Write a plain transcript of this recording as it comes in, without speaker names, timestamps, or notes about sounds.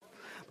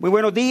Muy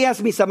buenos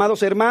días, mis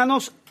amados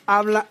hermanos.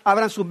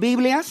 Abran sus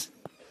Biblias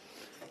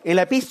en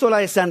la epístola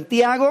de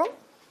Santiago,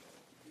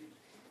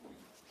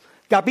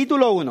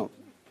 capítulo 1.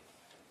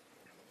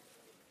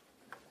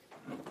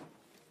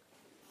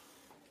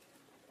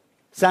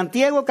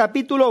 Santiago,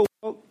 capítulo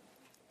 1,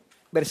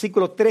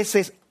 versículos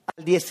 13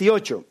 al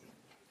 18.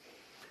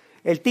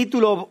 El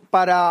título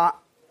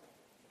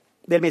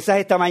del mensaje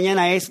esta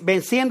mañana es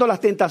Venciendo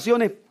las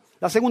Tentaciones,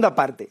 la segunda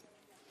parte.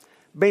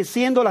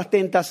 Venciendo las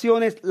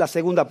Tentaciones, la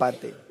segunda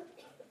parte.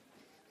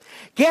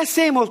 ¿Qué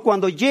hacemos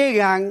cuando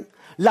llegan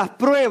las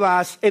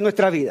pruebas en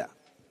nuestra vida?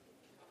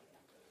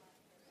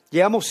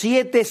 Llevamos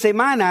 7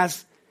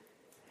 semanas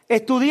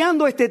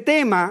estudiando este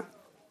tema,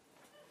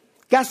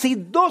 casi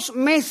 2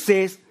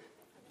 meses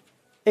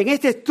en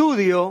este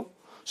estudio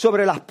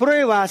sobre las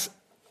pruebas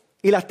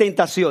y las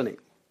tentaciones.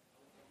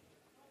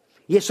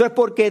 Y eso es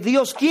porque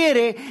Dios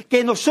quiere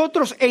que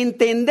nosotros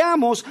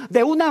entendamos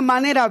de una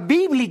manera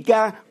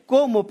bíblica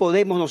cómo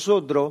podemos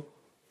nosotros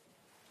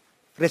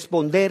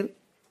responder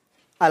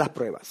a las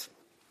pruebas.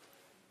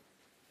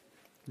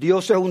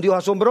 Dios es un Dios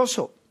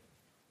asombroso.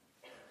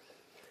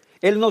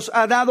 Él nos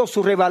ha dado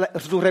su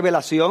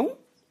revelación,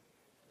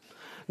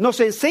 nos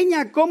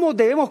enseña cómo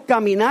debemos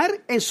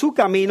caminar en su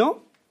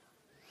camino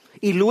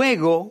y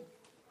luego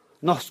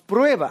nos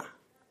prueba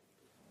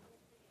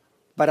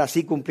para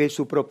así cumplir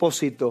su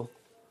propósito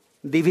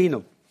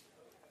divino.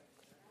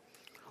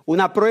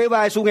 Una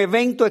prueba es un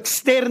evento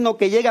externo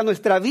que llega a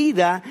nuestra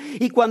vida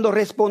y cuando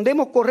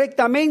respondemos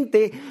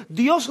correctamente,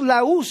 Dios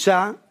la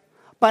usa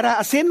para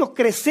hacernos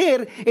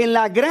crecer en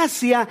la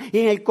gracia y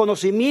en el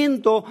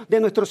conocimiento de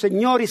nuestro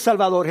Señor y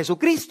Salvador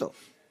Jesucristo.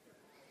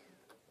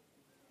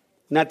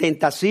 Una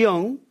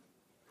tentación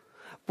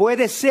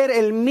puede ser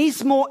el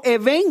mismo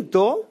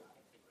evento,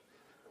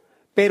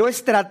 pero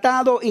es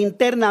tratado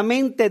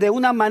internamente de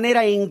una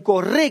manera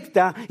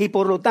incorrecta y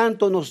por lo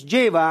tanto nos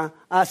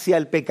lleva hacia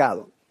el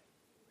pecado.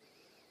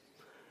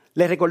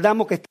 Les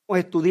recordamos que estamos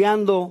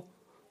estudiando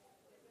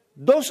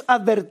 2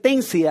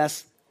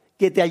 advertencias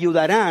que te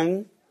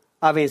ayudarán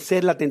a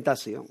vencer la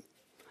tentación.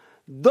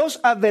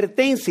 2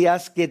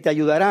 advertencias que te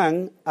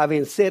ayudarán a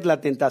vencer la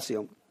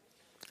tentación.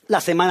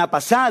 La semana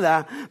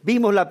pasada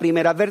vimos la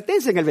primera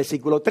advertencia en el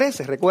versículo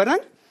 13, ¿recuerdan?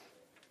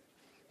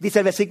 Dice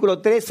el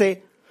versículo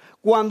 13,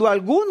 cuando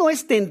alguno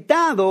es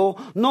tentado,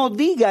 no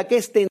diga que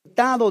es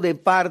tentado de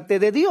parte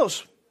de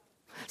Dios.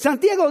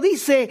 Santiago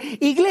dice,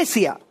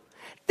 iglesia,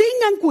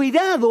 tengan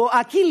cuidado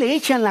a quién le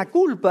echan la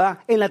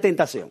culpa en la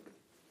tentación.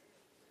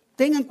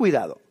 Tengan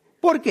cuidado.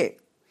 ¿Por qué?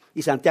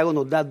 Y Santiago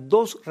nos da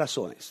 2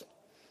 razones.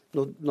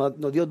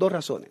 Nos dio 2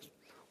 razones.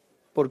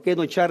 ¿Por qué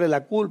no echarle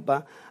la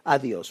culpa a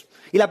Dios?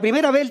 Y la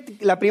primera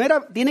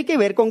tiene que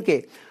ver con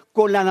 ¿qué?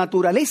 Con la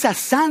naturaleza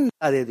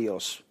santa de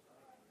Dios.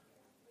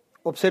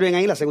 Observen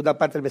ahí la segunda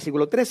parte del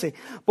versículo 13.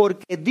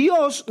 Porque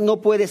Dios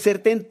no puede ser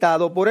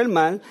tentado por el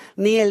mal,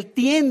 ni Él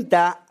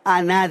tienta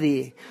a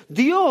nadie.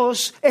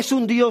 Dios es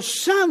un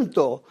Dios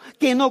santo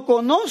que no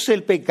conoce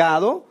el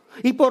pecado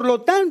y por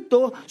lo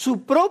tanto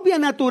su propia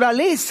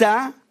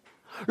naturaleza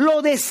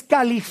lo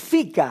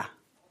descalifica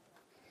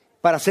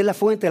para ser la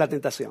fuente de la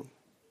tentación.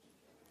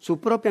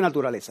 Su propia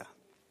naturaleza.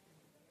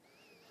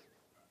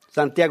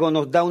 Santiago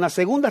nos da una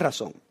segunda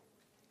razón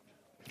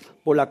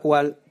por la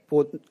cual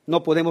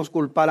no podemos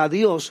culpar a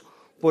Dios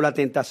por la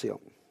tentación.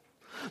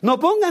 No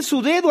pongan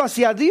su dedo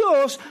hacia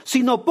Dios,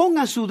 sino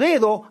pongan su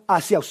dedo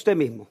hacia usted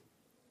mismo.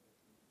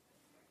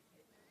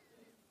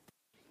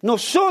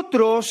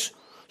 Nosotros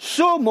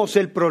somos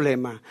el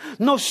problema.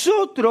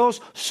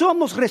 Nosotros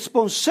somos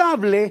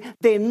responsables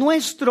de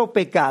nuestro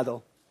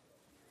pecado.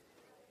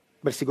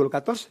 Versículo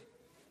 14.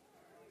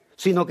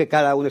 Sino que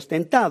cada uno es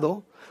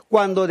tentado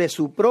cuando de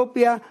su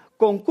propia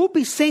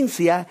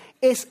concupiscencia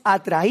es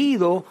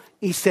atraído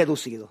y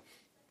seducido.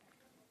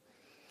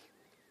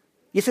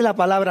 Y esa es la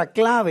palabra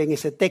clave en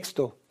ese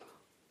texto,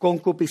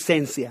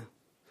 concupiscencia.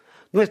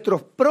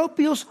 Nuestros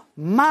propios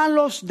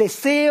malos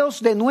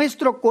deseos de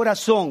nuestro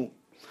corazón.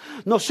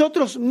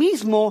 Nosotros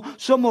mismos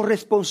somos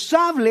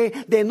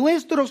responsables de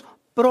nuestros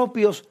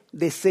propios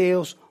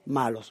deseos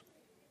malos.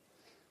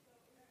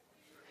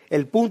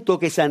 El punto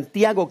que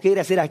Santiago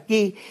quiere hacer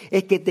aquí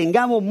es que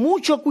tengamos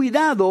mucho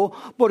cuidado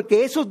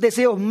porque esos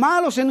deseos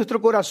malos en nuestro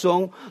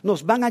corazón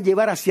nos van a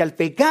llevar hacia el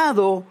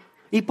pecado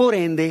y por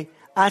ende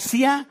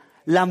hacia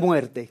la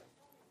muerte.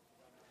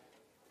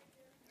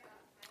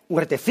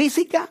 Muerte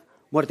física,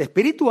 muerte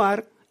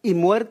espiritual y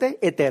muerte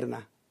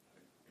eterna.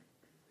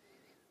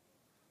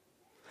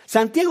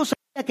 Santiago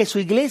sabía que su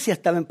iglesia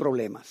estaba en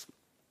problemas.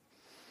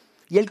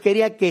 Y él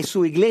quería que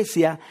su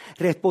iglesia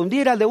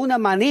respondiera de una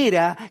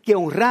manera que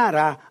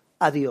honrara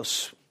a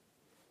Dios.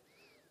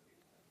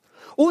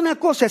 Una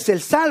cosa es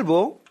el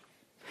salvo,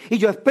 y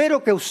yo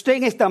espero que usted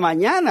en esta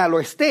mañana lo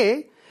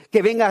esté,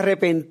 que venga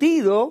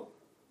arrepentido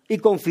y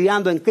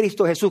confiando en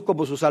Cristo Jesús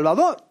como su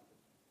Salvador.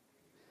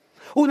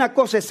 Una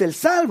cosa es el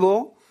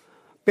salvo,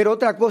 pero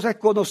otra cosa es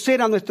conocer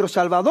a nuestro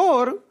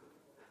Salvador.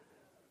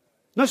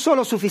 No es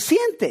solo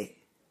suficiente.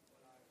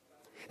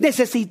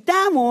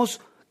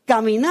 Necesitamos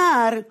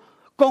caminar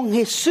con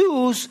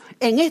Jesús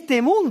en este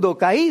mundo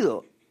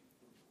caído.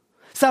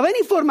 Saber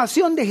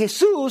información de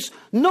Jesús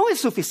no es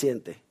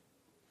suficiente,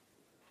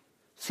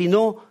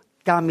 sino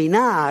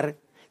caminar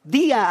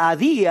día a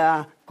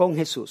día con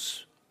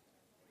Jesús.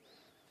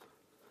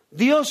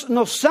 Dios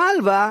nos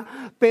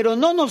salva, pero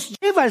no nos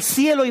lleva al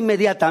cielo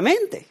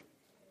inmediatamente,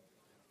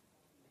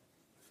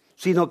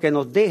 sino que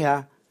nos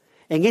deja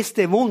en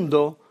este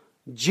mundo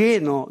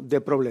lleno de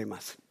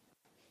problemas.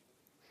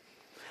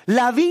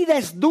 La vida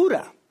es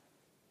dura.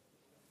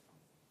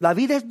 La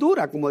vida es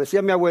dura, como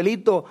decía mi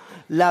abuelito,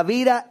 la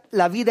vida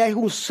es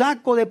un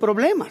saco de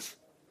problemas,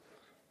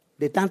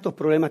 de tantos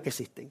problemas que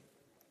existen.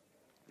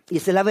 Y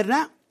esa es la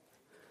verdad.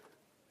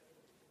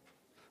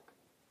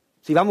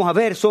 Si vamos a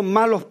ver, son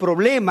más los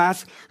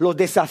problemas, los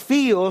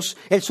desafíos,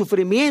 el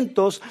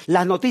sufrimiento,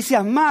 las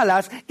noticias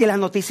malas que las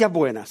noticias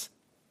buenas.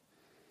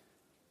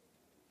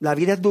 La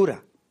vida es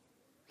dura.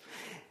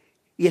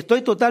 Y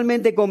estoy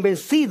totalmente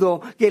convencido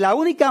que la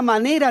única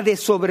manera de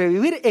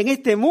sobrevivir en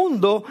este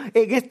mundo,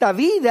 en esta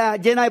vida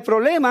llena de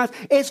problemas,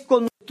 es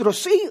con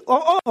nuestros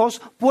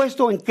ojos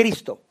puestos en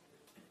Cristo.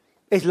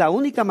 Es la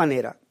única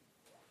manera.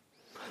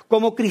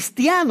 Como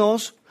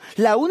cristianos,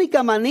 la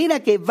única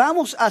manera que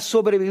vamos a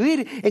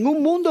sobrevivir en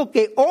un mundo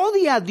que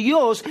odia a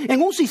Dios,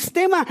 en un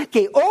sistema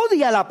que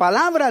odia la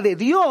palabra de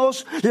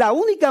Dios, la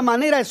única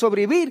manera de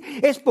sobrevivir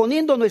es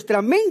poniendo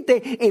nuestra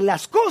mente en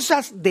las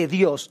cosas de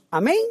Dios.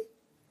 Amén.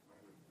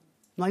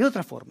 No hay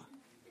otra forma.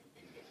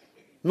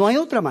 No hay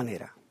otra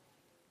manera.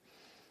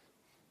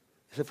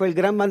 Ese fue el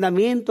gran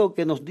mandamiento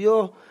que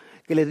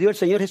le dio el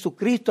Señor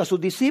Jesucristo a sus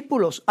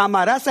discípulos.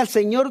 Amarás al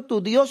Señor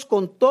tu Dios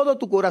con todo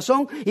tu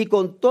corazón y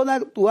con toda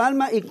tu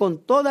alma y con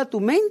toda tu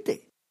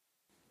mente.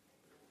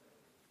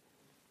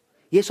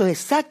 Y eso es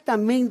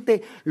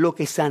exactamente lo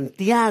que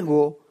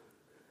Santiago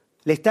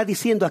le está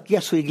diciendo aquí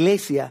a su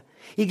iglesia.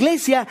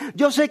 Iglesia,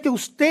 yo sé que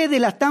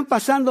ustedes la están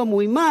pasando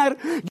muy mal.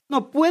 Yo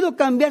no puedo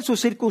cambiar sus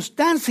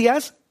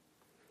circunstancias,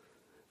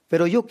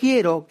 pero yo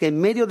quiero que en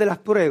medio de las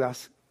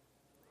pruebas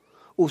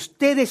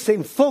ustedes se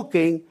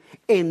enfoquen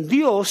en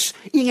Dios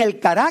y en el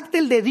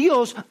carácter de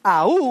Dios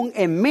aún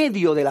en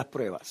medio de las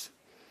pruebas.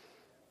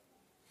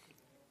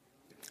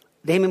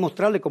 Déjenme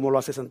mostrarle cómo lo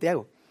hace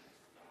Santiago.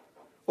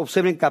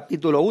 Observen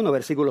capítulo 1,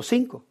 versículo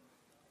 5.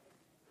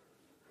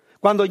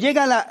 Cuando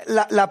llega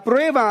la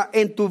prueba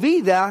en tu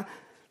vida,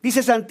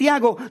 dice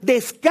Santiago,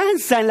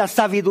 descansa en la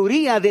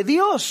sabiduría de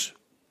Dios.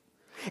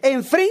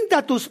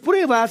 Enfrenta tus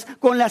pruebas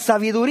con la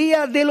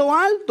sabiduría de lo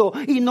alto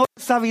y no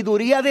la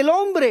sabiduría del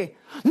hombre.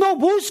 No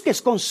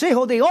busques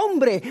consejo de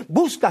hombre,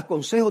 busca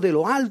consejo de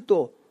lo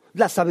alto,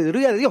 la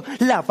sabiduría de Dios,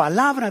 la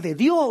palabra de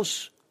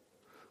Dios.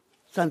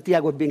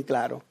 Santiago es bien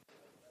claro.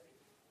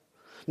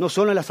 No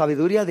solo en la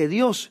sabiduría de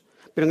Dios,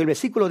 pero en el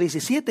versículo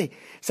 17,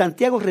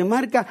 Santiago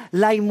remarca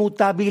la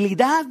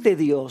inmutabilidad de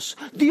Dios.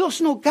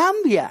 Dios no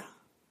cambia.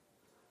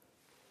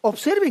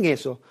 Observen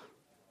eso.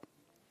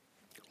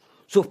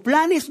 Sus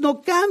planes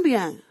no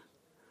cambian.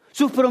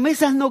 Sus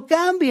promesas no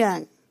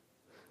cambian.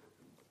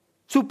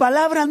 Su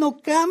palabra no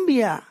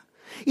cambia.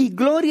 Y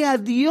gloria a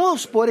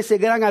Dios por ese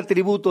gran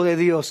atributo de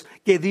Dios,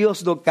 que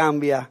Dios no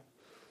cambia.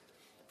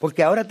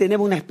 Porque ahora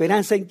tenemos una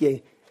esperanza en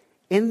 ¿quién?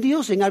 En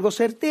Dios, en algo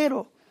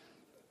certero.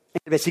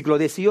 En el versículo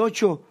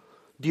 18,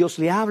 Dios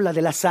le habla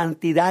de la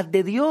santidad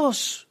de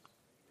Dios.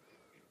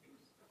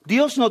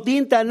 Dios no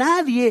tienta a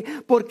nadie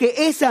porque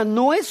esa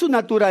no es su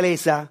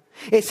naturaleza.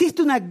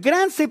 Existe una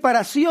gran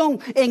separación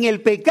en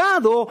el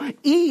pecado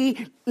y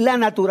la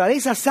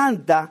naturaleza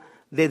santa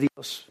de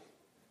Dios.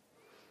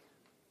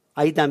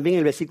 Ahí también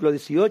el versículo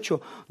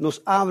 18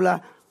 nos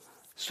habla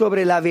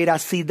sobre la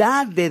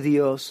veracidad de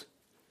Dios.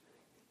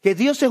 Que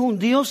Dios es un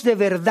Dios de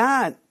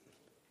verdad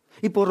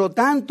y por lo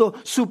tanto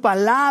su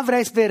palabra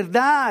es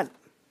verdad.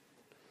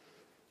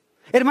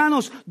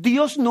 Hermanos,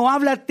 Dios no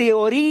habla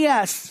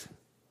teorías.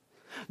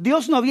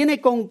 Dios no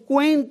viene con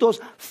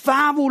cuentos,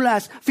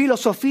 fábulas,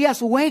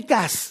 filosofías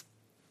huecas.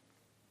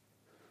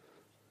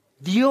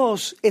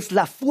 Dios es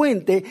la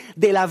fuente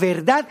de la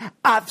verdad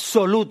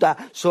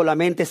absoluta.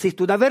 Solamente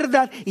existe una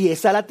verdad y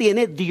esa la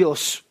tiene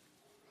Dios,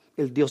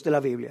 el Dios de la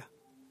Biblia.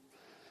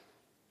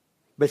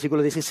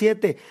 Versículo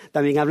 17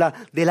 también habla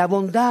de la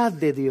bondad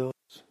de Dios.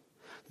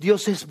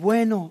 Dios es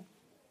bueno.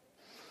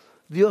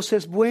 Dios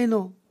es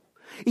bueno.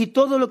 Y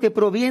todo lo que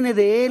proviene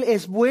de Él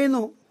es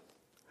bueno.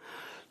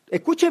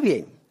 Escuche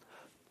bien.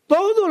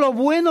 Todo lo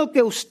bueno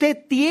que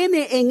usted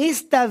tiene en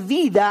esta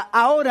vida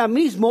ahora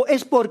mismo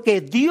es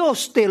porque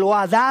Dios te lo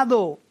ha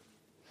dado.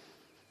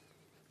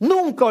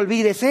 Nunca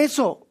olvides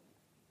eso.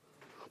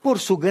 Por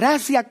su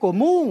gracia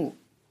común.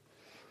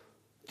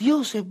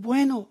 Dios es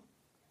bueno.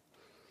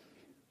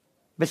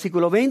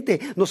 Versículo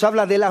 20 nos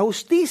habla de la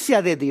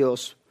justicia de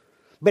Dios.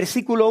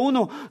 Versículo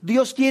 1,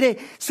 Dios quiere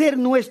ser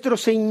nuestro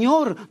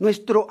Señor,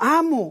 nuestro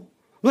amo,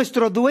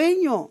 nuestro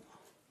dueño.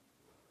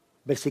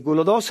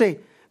 Versículo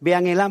 12,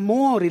 vean el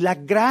amor y la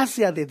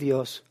gracia de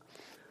Dios.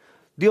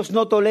 Dios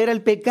no tolera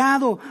el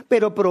pecado,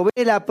 pero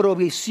provee la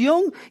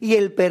provisión y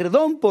el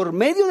perdón por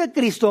medio de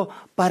Cristo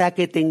para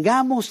que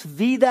tengamos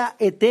vida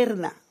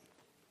eterna.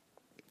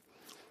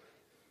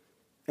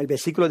 El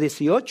versículo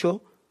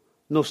 18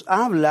 nos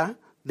habla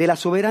de la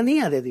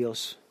soberanía de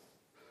Dios.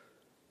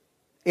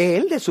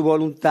 Él, de su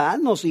voluntad,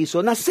 nos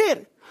hizo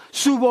nacer.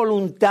 Su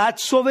voluntad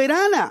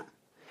soberana.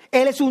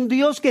 Él es un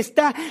Dios que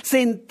está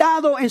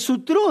sentado en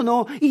su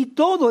trono y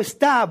todo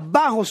está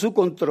bajo su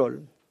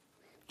control.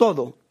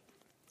 Todo.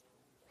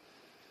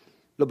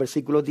 Los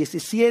versículos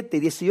 17 y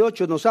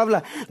 18 nos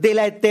habla de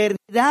la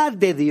eternidad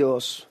de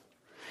Dios.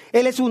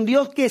 Él es un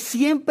Dios que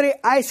siempre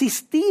ha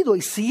existido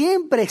y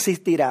siempre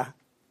existirá.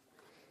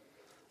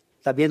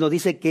 También nos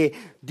dice que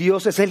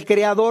Dios es el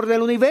creador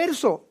del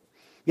universo.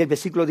 Y el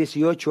versículo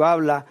 18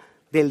 habla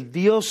del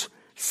Dios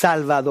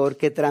Salvador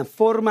que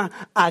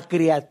transforma a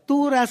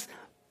criaturas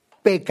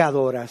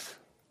pecadoras.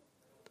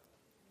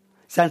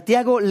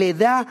 Santiago le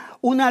da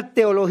una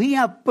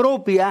teología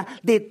propia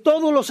de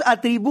todos los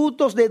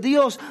atributos de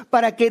Dios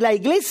para que la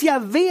iglesia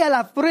vea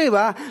la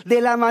prueba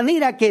de la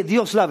manera que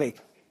Dios la ve.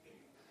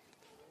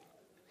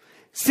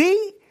 Sí,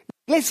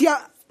 la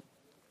iglesia,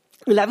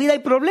 en la vida hay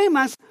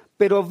problemas,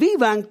 pero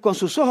vivan con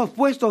sus ojos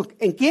puestos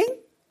 ¿en quién?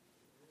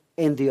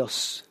 En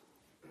Dios.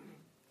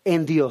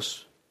 En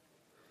Dios.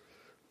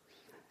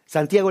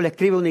 Santiago le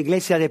escribe a una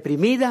iglesia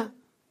deprimida,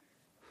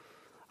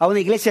 a una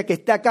iglesia que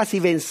está casi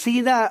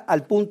vencida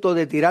al punto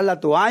de tirar la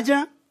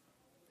toalla.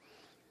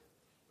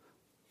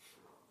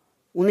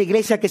 Una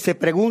iglesia que se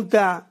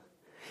pregunta,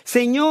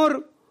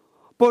 Señor,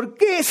 ¿por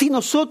qué si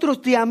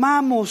nosotros te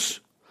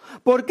amamos?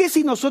 ¿Por qué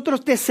si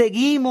nosotros te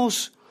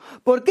seguimos?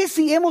 ¿Por qué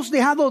si hemos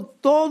dejado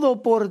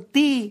todo por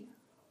ti?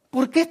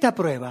 ¿Por qué esta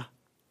prueba?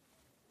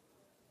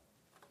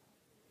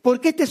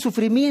 ¿Por qué este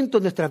sufrimiento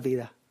en nuestras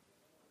vidas?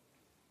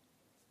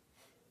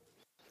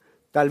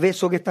 Tal vez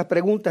son estas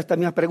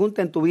mismas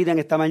preguntas en tu vida en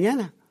esta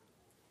mañana.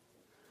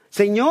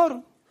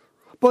 Señor,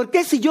 ¿por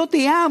qué si yo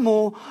te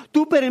amo,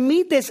 tú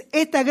permites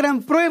esta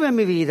gran prueba en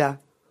mi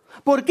vida?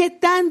 ¿Por qué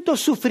tanto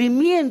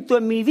sufrimiento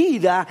en mi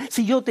vida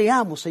si yo te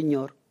amo,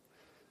 Señor?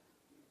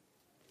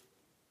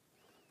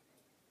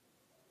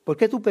 ¿Por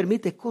qué tú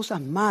permites cosas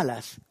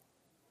malas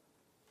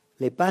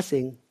le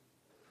pasen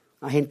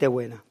a gente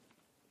buena?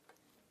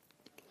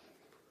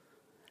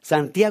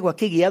 Santiago,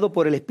 aquí guiado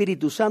por el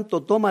Espíritu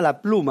Santo, toma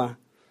la pluma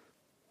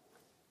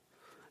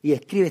y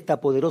escribe esta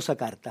poderosa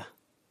carta.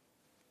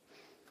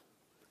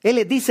 Él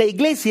les dice,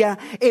 iglesia,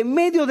 en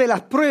medio de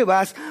las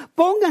pruebas,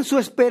 pongan su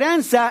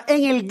esperanza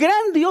en el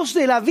gran Dios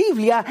de la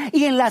Biblia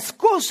y en las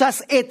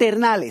cosas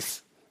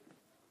eternales.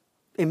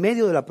 En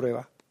medio de la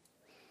prueba.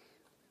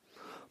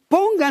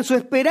 Pongan su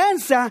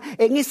esperanza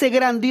en ese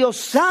gran Dios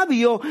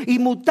sabio,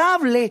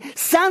 inmutable,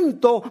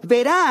 santo,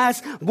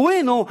 veraz,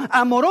 bueno,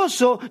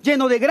 amoroso,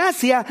 lleno de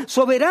gracia,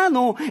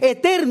 soberano,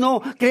 eterno,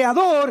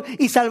 creador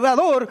y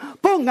salvador.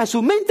 Pongan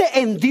su mente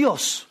en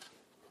Dios.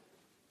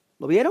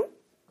 ¿Lo vieron?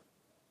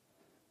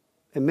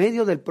 En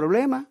medio del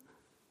problema,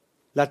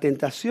 la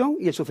tentación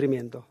y el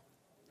sufrimiento.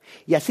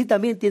 Y así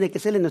también tiene que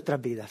ser en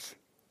nuestras vidas.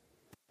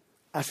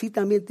 Así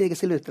también tiene que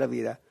ser en nuestra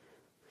vida.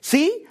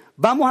 Sí,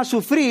 vamos a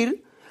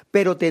sufrir,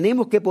 pero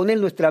tenemos que poner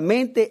nuestra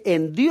mente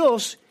en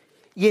Dios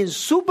y en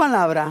su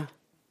palabra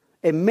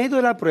en medio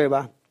de la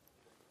prueba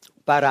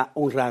para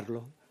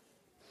honrarlo.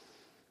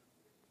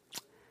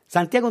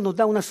 Santiago nos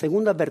da una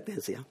segunda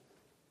advertencia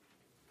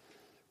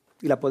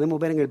y la podemos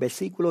ver en el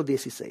versículo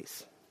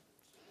 16.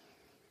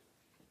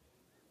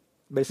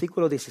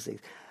 Versículo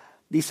 16.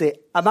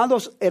 Dice,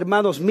 amados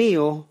hermanos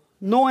míos,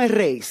 no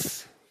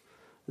erréis.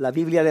 La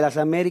Biblia de las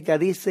Américas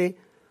dice,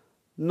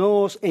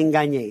 no os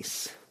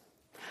engañéis.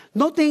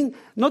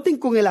 Noten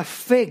con el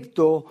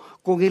afecto,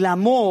 con el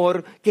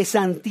amor que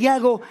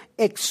Santiago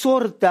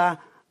exhorta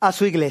a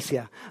su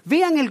iglesia.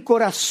 Vean el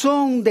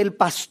corazón del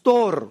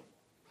pastor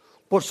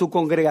por su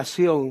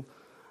congregación.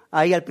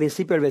 Ahí al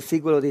principio del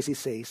versículo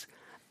 16.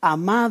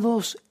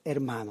 Amados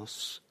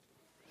hermanos.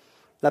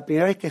 La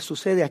primera vez que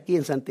sucede aquí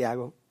en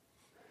Santiago.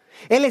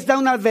 Él les da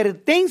una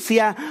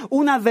advertencia,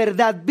 una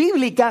verdad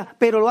bíblica,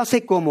 pero lo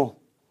hace ¿cómo?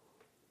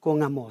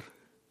 Con amor.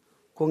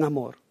 Con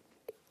amor.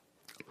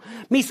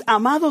 Mis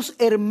amados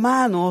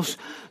hermanos,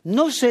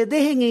 no se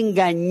dejen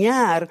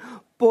engañar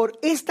por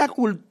esta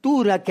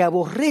cultura que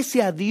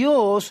aborrece a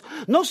Dios.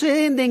 No se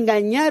dejen de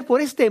engañar por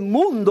este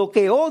mundo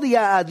que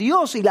odia a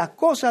Dios y las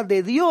cosas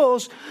de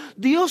Dios.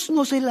 Dios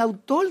no es el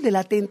autor de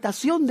la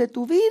tentación de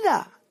tu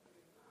vida.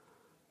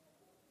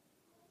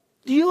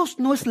 Dios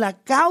no es la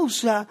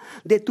causa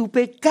de tu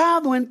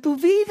pecado en tu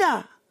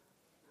vida.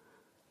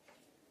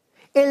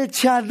 El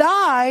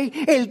Shaddai,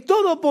 el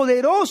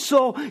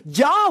Todopoderoso,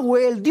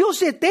 Yahweh, el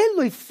Dios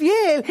eterno y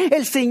fiel,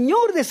 el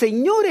Señor de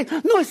señores,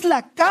 no es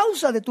la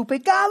causa de tu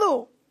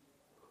pecado.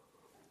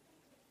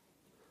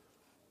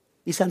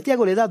 Y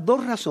Santiago le da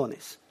dos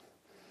razones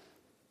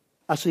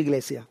a su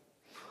iglesia,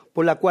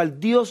 por la cual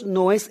Dios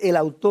no es el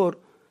autor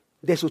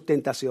de sus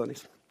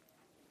tentaciones.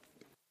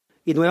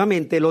 Y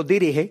nuevamente los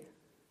dirige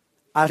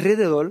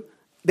alrededor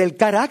del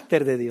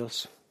carácter de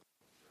Dios.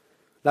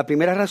 La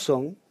primera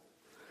razón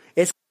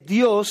es que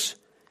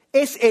Dios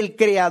es el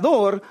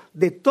creador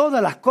de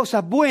todas las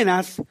cosas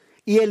buenas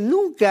y Él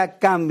nunca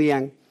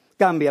cambia.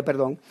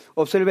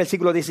 Observe el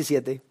versículo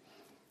 17.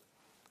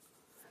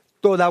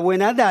 Toda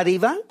buena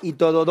dádiva y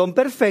todo don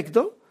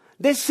perfecto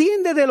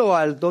desciende de lo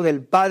alto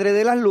del Padre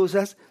de las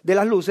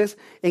luces,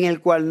 en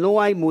el cual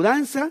no hay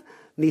mudanza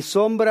ni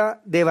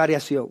sombra de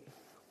variación.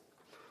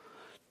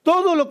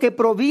 Todo lo que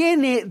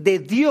proviene de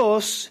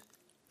Dios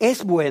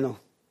es bueno.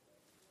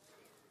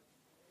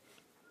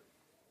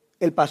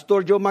 El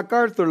pastor John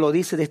MacArthur lo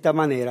dice de esta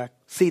manera,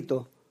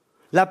 cito: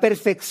 la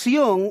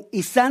perfección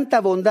y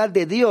santa bondad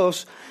de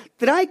Dios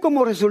trae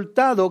como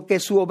resultado que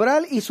su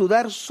obrar y su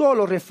dar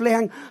solo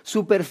reflejan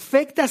su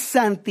perfecta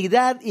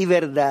santidad y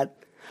verdad.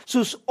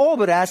 Sus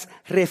obras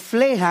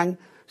reflejan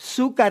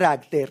su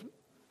carácter.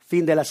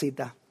 Fin de la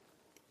cita.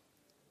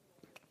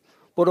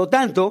 Por lo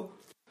tanto,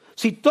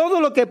 si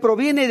todo lo que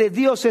proviene de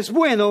Dios es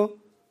bueno,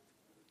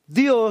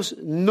 Dios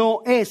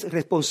no es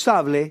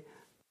responsable de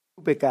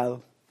tu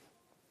pecado.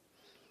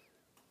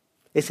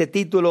 Ese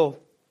título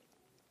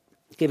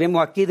que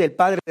vemos aquí del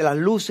Padre de las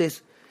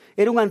Luces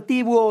era un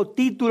antiguo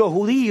título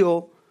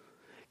judío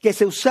que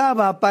se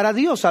usaba para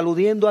Dios,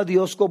 aludiendo a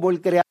Dios como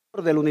el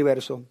creador del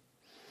universo,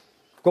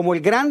 como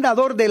el gran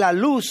dador de la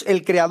luz,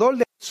 el creador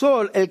del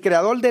sol, el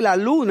creador de la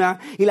luna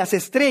y las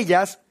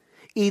estrellas.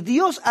 Y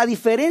Dios, a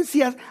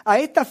diferencia a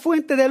esta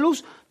fuente de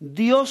luz,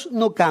 Dios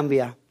no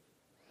cambia.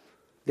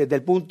 Desde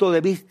el punto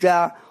de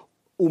vista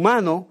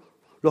humano,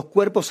 los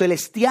cuerpos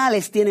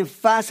celestiales tienen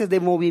fases de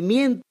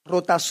movimiento,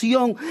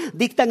 rotación,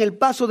 dictan el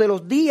paso de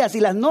los días y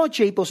las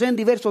noches y poseen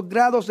diversos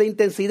grados de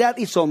intensidad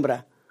y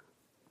sombra.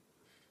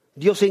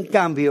 Dios, en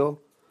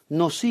cambio,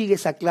 no sigue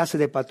esa clase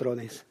de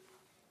patrones,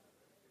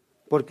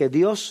 porque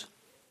Dios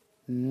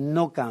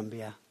no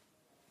cambia.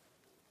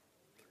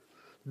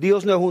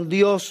 Dios no es un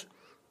Dios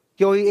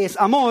que hoy es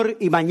amor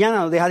y mañana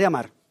nos deja de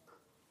amar.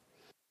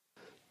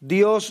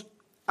 Dios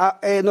no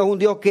es un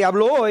Dios que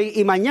habló hoy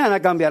y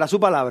mañana cambiará su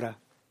palabra.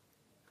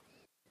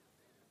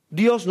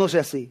 Dios no es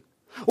así.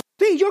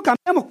 Usted y yo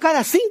cambiamos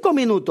cada 5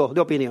 minutos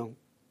de opinión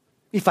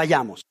y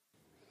fallamos,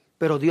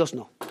 pero Dios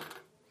no.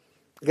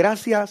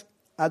 Gracias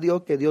a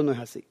Dios que Dios no es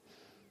así.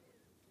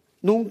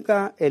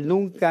 Él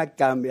nunca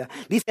cambia.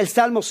 Dice el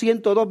Salmo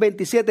 102,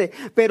 27,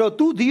 pero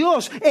tú,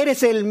 Dios,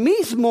 eres el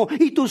mismo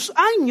y tus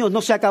años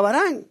no se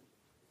acabarán.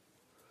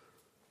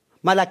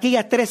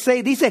 Malaquías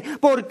 3:6 dice,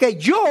 porque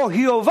yo,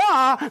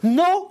 Jehová,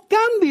 no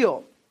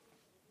cambio.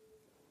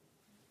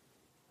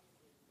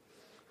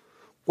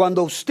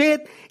 Cuando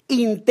usted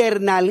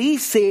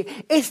internalice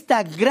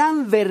esta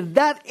gran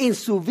verdad en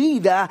su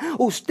vida,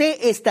 usted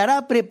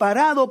estará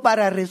preparado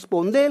para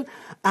responder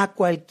a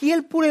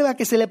cualquier prueba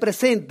que se le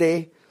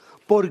presente,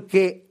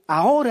 porque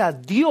ahora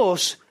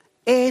Dios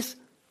es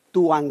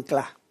tu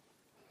ancla.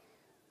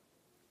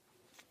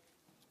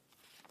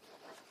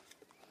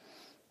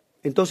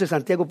 Entonces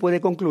Santiago puede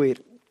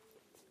concluir: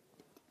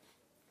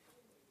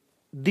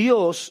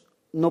 Dios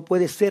no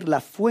puede ser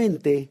la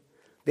fuente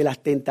de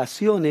las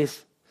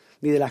tentaciones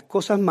ni de las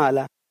cosas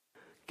malas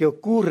que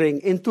ocurren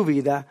en tu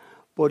vida,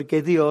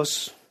 porque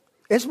Dios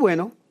es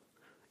bueno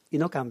y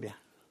no cambia.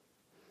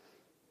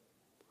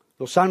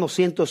 Los Salmos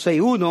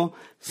 106.1,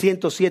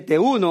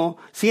 107.1,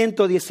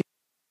 111,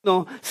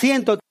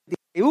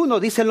 131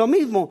 dicen lo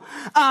mismo.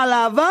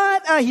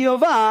 Alabad a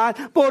Jehová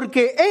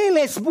porque Él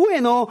es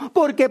bueno,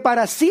 porque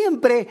para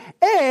siempre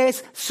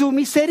es su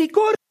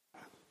misericordia.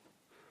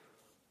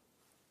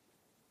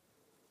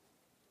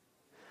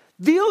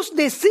 Dios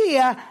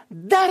desea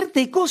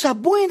darte cosas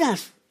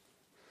buenas,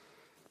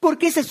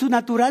 porque esa es su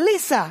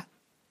naturaleza.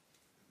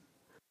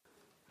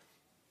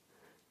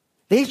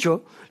 De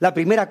hecho, la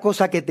primera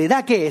cosa que te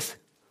da, ¿qué es?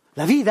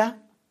 La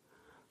vida.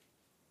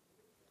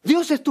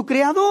 Dios es tu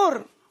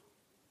creador.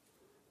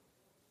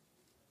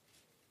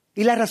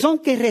 Y la razón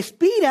que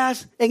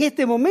respiras en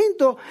este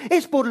momento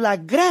es por la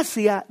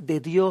gracia de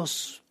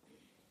Dios.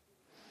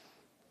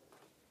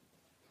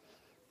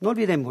 No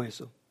olvidemos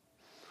eso.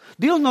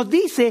 Dios nos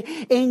dice,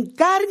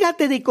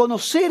 encárgate de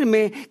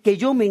conocerme, que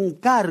yo me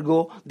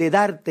encargo de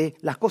darte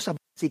las cosas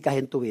básicas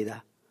en tu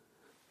vida.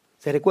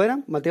 ¿Se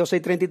recuerdan? Mateo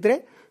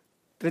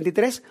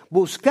 6:33.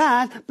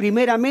 Buscad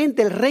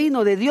primeramente el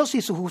reino de Dios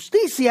y su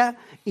justicia,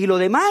 y lo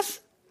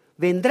demás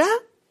vendrá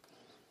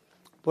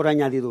por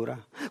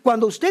añadidura.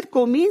 Cuando usted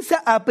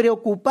comienza a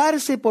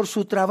preocuparse por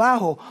su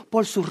trabajo,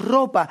 por su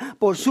ropa,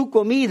 por su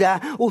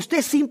comida,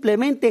 usted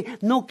simplemente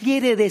no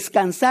quiere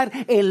descansar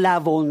en la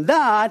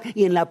bondad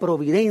y en la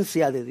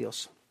providencia de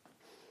Dios.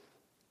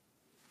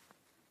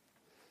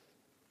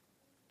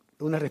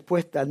 Una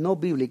respuesta no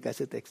bíblica a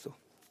ese texto.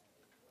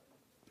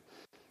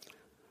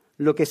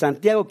 Lo que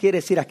Santiago quiere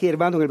decir aquí,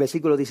 hermano, en el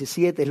versículo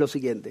 17 es lo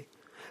siguiente.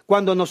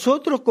 Cuando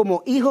nosotros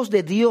como hijos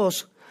de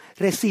Dios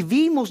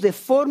recibimos de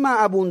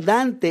forma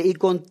abundante y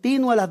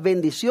continua las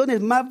bendiciones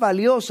más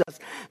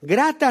valiosas,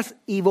 gratas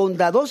y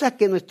bondadosas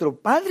que nuestro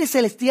Padre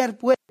Celestial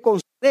puede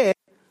conceder,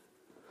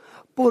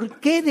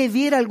 ¿por qué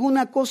debiera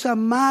alguna cosa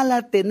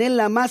mala tener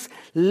la más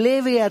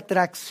leve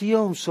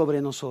atracción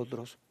sobre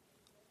nosotros?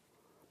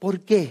 ¿Por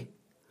qué?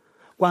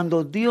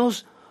 Cuando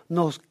Dios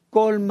nos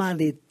colma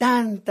de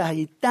tantas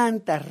y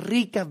tantas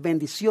ricas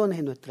bendiciones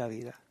en nuestra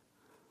vida.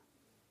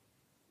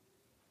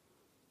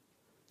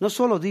 No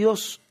solo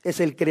Dios es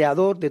el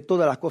creador de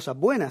todas las cosas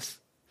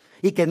buenas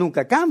y que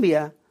nunca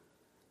cambia,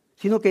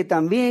 sino que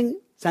también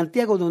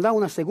Santiago nos da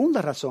una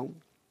segunda razón.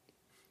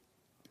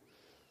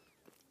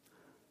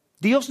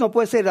 Dios no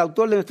puede ser el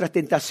autor de nuestras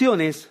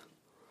tentaciones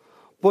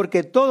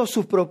porque todos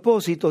sus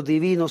propósitos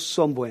divinos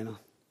son buenos.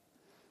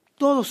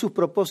 Todos sus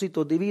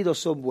propósitos divinos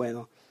son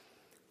buenos.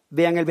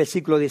 Vean el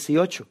versículo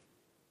 18.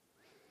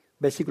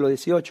 Versículo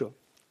 18.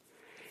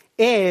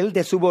 Él,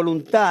 de su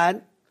voluntad,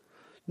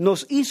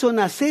 nos hizo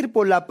nacer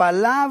por la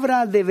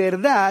palabra de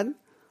verdad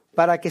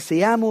para que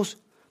seamos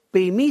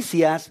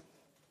primicias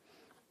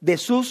de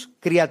sus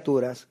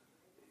criaturas.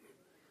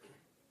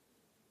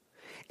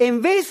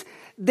 En vez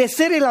de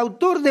ser el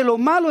autor de lo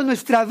malo en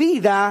nuestra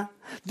vida,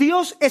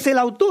 Dios es el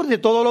autor de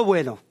todo lo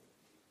bueno.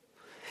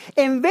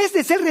 En vez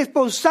de ser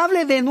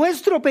responsable de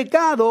nuestro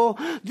pecado,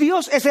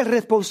 Dios es el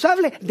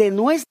responsable de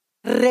nuestra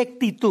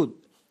rectitud.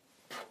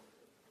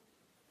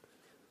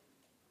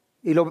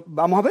 Y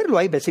vamos a verlo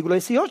ahí, versículo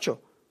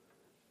 18.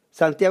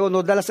 Santiago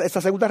nos da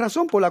esa segunda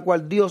razón por la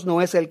cual Dios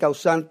no es el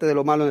causante de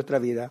lo malo en nuestra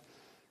vida.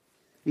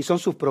 Y son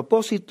sus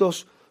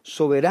propósitos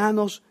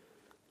soberanos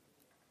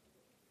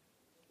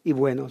y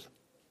buenos.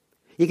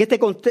 Y en este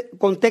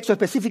contexto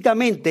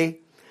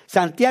específicamente,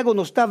 Santiago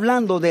nos está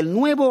hablando del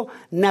nuevo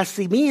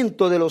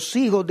nacimiento de los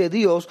hijos de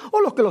Dios, o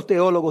lo que los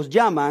teólogos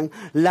llaman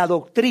la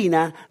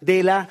doctrina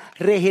de la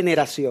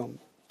regeneración.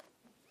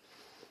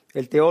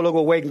 El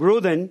teólogo Wayne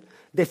Grudem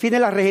define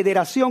la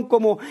regeneración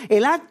como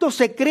el acto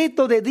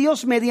secreto de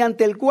Dios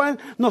mediante el cual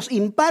nos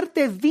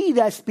imparte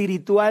vida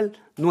espiritual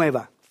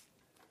nueva.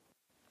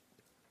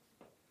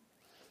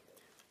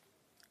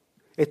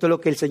 Esto es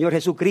lo que el Señor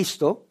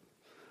Jesucristo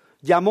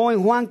llamó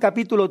en Juan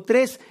capítulo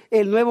 3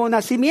 el nuevo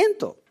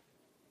nacimiento,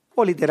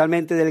 o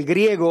literalmente del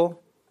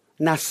griego,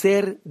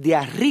 nacer de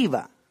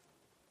arriba.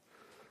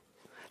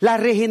 La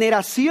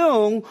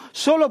regeneración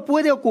solo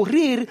puede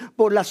ocurrir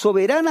por la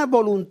soberana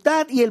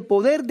voluntad y el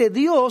poder de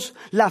Dios,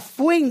 la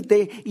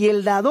fuente y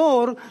el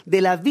dador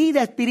de la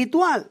vida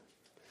espiritual.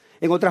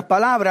 En otras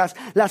palabras,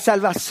 la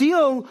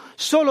salvación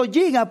solo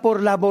llega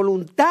por la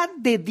voluntad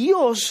de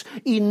Dios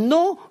y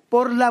no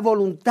por la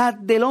voluntad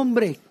del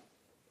hombre.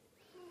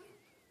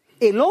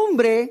 El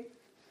hombre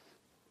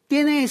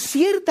tiene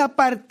cierta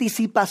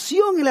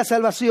participación en la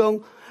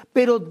salvación,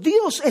 pero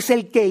Dios es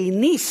el que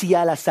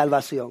inicia la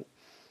salvación.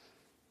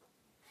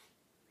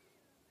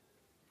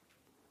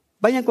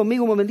 Vayan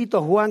conmigo un momentito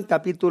a Juan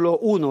capítulo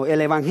 1, el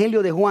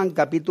Evangelio de Juan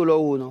capítulo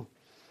 1.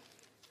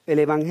 El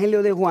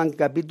Evangelio de Juan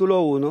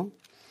capítulo 1,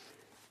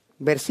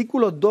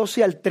 versículos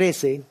 12 al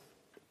 13.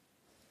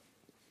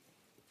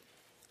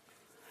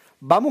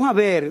 Vamos a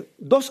ver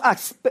dos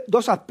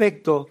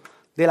aspectos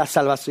de la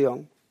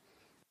salvación.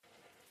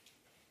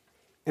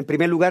 En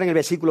primer lugar, en el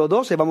versículo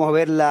 12 vamos a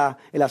ver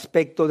el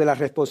aspecto de la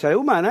responsabilidad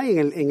humana y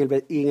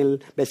en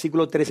el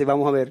versículo 13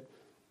 vamos a ver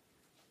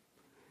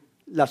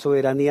la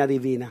soberanía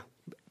divina.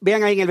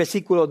 Vean ahí en el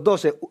versículo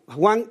 12,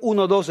 Juan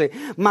 1:12.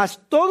 Mas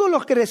todos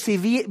los que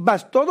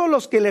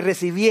le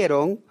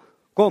recibieron,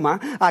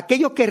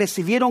 aquellos que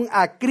recibieron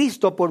a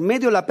Cristo por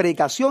medio de la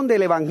predicación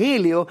del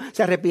Evangelio,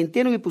 se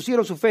arrepintieron y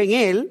pusieron su fe en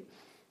Él.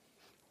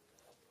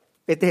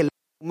 Este es el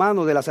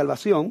humano de la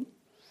salvación.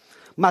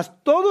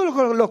 Mas todos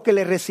los que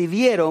le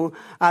recibieron,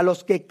 a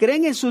los que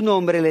creen en su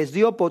nombre, les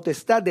dio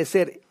potestad de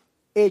ser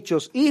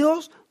hechos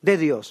hijos de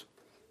Dios.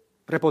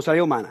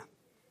 Responsabilidad humana.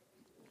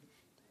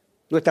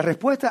 Nuestra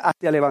respuesta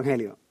hacia el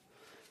Evangelio.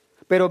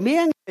 Pero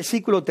vean el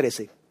versículo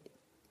 13.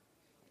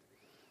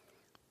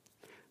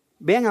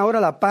 Vean ahora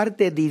la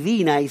parte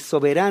divina y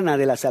soberana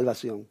de la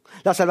salvación.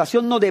 La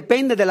salvación no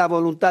depende de la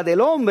voluntad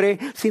del hombre,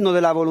 sino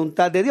de la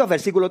voluntad de Dios.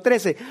 Versículo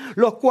 13.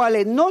 Los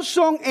cuales no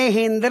son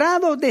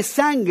engendrados de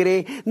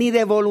sangre, ni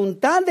de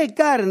voluntad de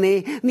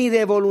carne, ni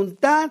de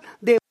voluntad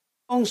de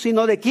varón,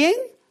 sino ¿de quién?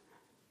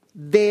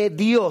 De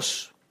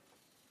Dios.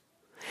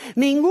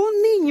 Ningún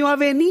niño ha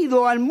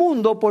venido al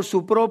mundo por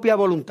su propia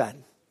voluntad.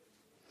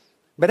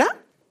 ¿Verdad?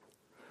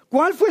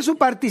 ¿Cuál fue su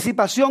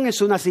participación en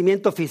su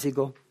nacimiento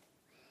físico?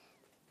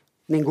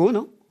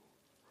 Ninguno.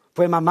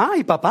 Fue mamá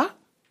y papá.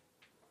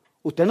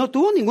 Usted no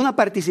tuvo ninguna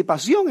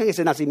participación en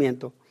ese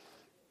nacimiento.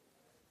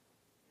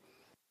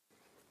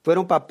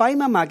 Fueron papá y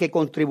mamá que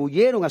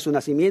contribuyeron a su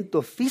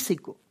nacimiento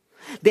físico.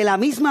 De la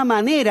misma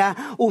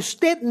manera,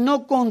 usted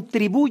no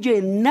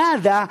contribuye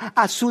nada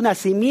a su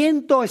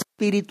nacimiento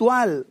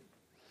espiritual.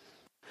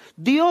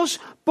 Dios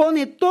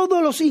pone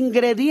todos los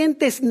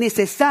ingredientes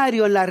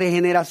necesarios en la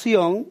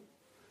regeneración,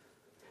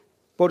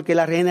 porque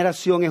la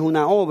regeneración es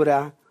una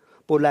obra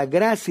por la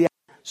gracia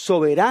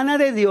soberana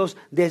de Dios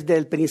desde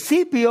el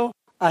principio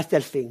hasta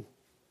el fin.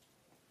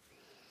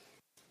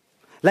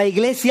 La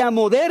iglesia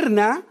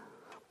moderna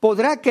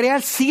podrá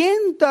crear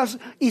cientos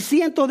y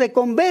cientos de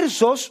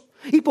conversos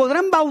y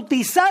podrán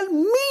bautizar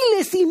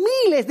miles y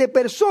miles de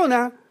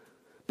personas,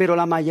 pero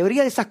la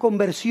mayoría de esas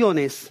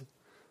conversiones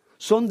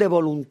son de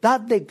voluntad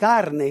de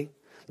carne,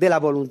 de la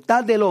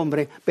voluntad del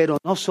hombre, pero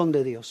no son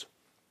de Dios.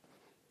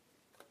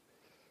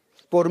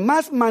 Por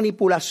más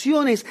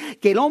manipulaciones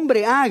que el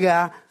hombre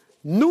haga,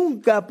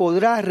 nunca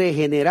podrá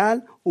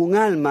regenerar un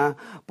alma,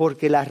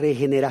 porque la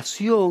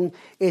regeneración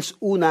es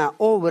una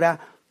obra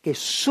que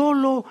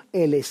solo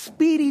el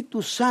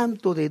Espíritu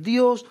Santo de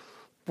Dios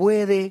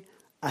puede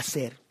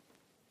hacer.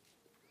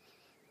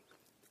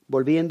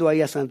 Volviendo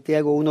ahí a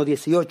Santiago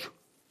 1:18.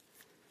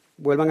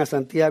 Vuelvan a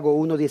Santiago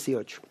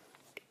 1:18.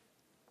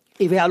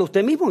 Y véalo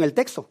usted mismo en el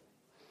texto.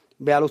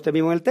 Véalo usted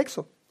mismo en el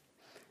texto.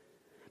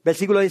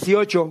 Versículo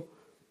 18.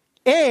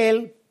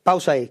 Él,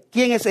 pausa ahí.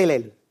 ¿Quién es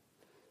él?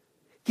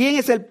 ¿Quién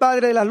es el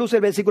Padre de las luces?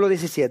 El versículo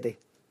 17.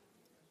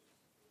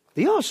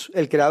 Dios,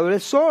 el creador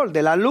del sol,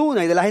 de la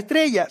luna y de las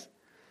estrellas.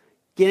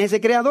 ¿Quién es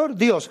ese creador?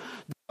 Dios.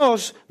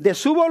 Dios, de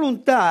su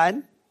voluntad,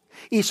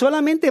 y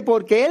solamente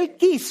porque Él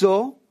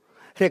quiso,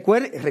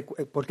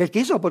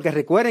 porque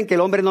recuerden que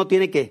el hombre no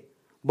tiene ¿qué?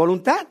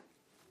 Voluntad.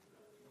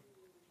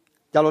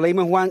 Ya lo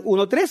leímos en Juan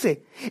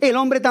 1:13. El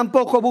hombre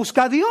tampoco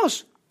busca a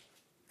Dios.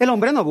 El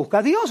hombre no busca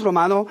a Dios.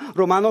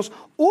 Romanos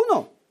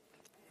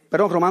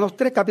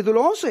 3,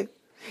 capítulo 11.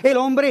 El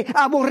hombre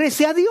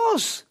aborrece a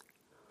Dios.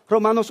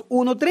 Romanos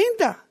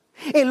 1:30.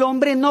 El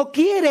hombre no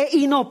quiere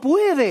y no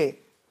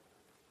puede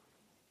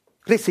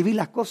recibir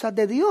las cosas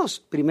de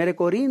Dios. 1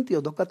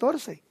 Corintios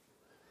 2:14.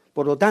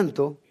 Por lo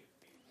tanto,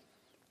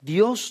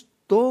 Dios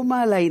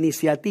toma la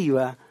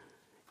iniciativa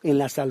en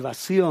la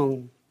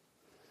salvación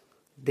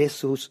de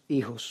sus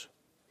hijos.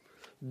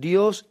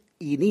 Dios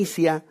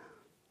inicia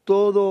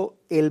todo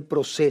el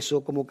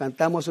proceso, como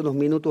cantamos unos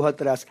minutos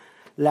atrás.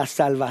 La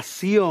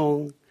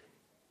salvación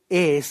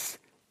es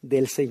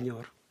del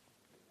Señor.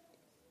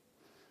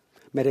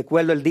 Me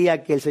recuerdo el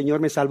día que el Señor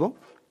me salvó.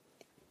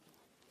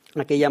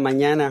 Aquella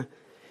mañana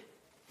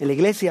en la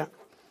iglesia.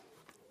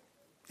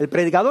 El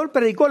predicador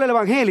predicó el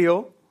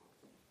evangelio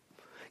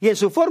y en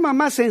su forma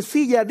más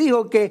sencilla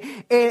dijo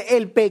que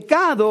el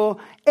pecado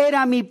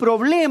era mi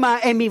problema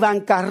en mi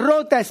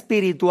bancarrota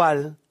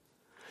espiritual.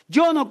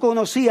 Yo no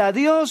conocía a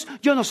Dios,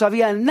 yo no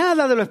sabía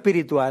nada de lo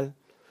espiritual.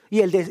 Y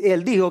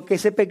él dijo que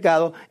ese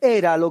pecado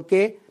era lo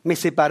que me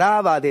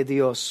separaba de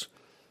Dios.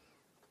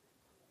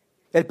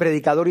 El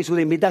predicador hizo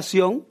una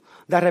invitación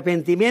de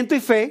arrepentimiento y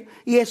fe,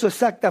 y eso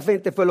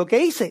exactamente fue lo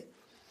que hice.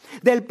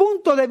 Del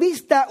punto de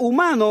vista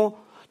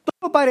humano,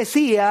 todo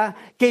parecía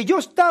que yo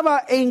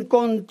estaba en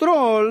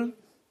control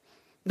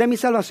de mi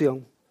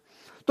salvación.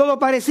 Todo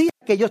parecía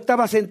que yo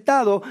estaba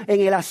sentado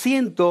en el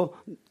asiento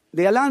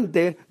de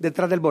adelante,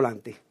 detrás del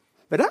volante,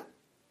 ¿verdad?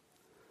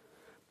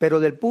 Pero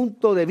del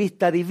punto de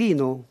vista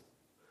divino,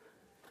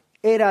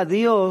 era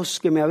Dios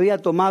que me había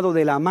tomado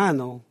de la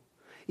mano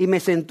y me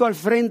sentó al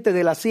frente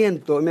del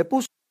asiento y me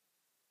puso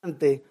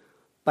delante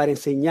para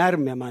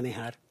enseñarme a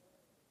manejar.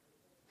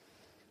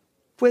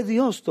 Fue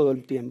Dios todo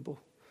el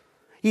tiempo.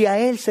 Y a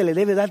Él se le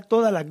debe dar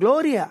toda la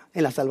gloria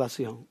en la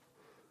salvación.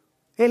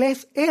 Él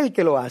es Él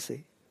que lo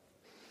hace.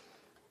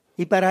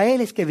 Y para Él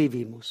es que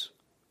vivimos.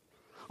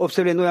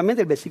 Observen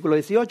nuevamente el versículo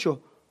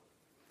 18.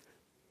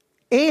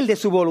 Él de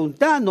su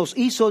voluntad nos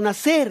hizo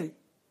nacer.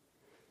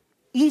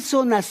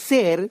 Hizo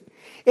nacer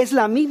es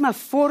la misma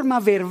forma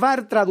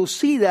verbal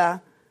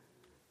traducida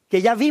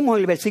que ya vimos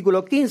en el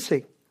versículo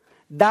 15.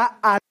 Da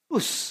a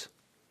luz.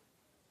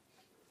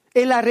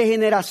 En la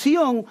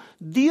regeneración,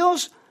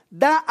 Dios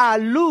da a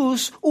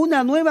luz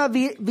una nueva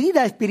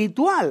vida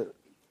espiritual.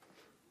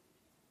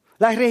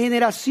 La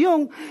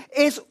regeneración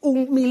es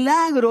un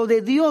milagro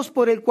de Dios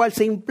por el cual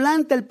se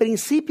implanta el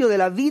principio de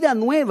la vida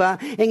nueva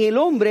en el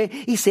hombre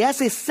y se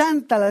hace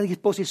santa la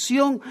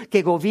disposición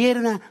que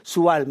gobierna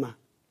su alma.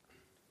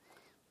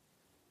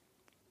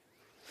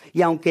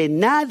 Y aunque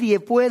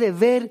nadie puede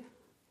ver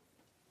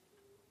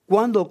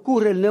cuándo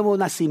ocurre el nuevo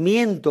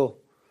nacimiento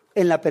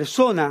en la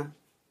persona,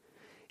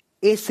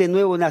 ese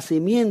nuevo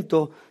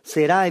nacimiento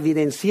será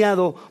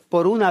evidenciado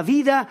por una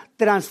vida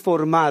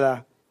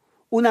transformada,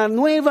 una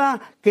nueva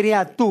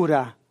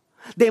criatura.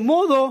 De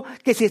modo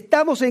que si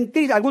estamos en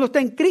Cristo, alguno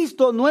está en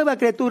Cristo, nueva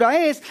criatura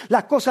es,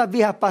 las cosas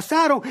viejas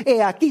pasaron,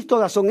 aquí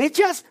todas son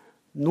hechas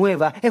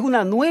nuevas. Es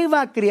una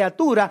nueva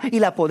criatura y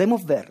la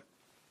podemos ver.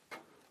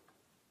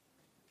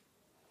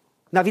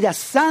 Una vida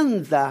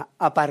santa,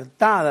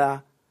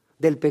 apartada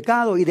del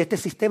pecado y de este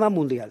sistema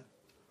mundial.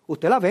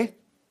 Usted la ve.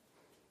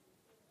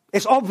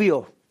 Es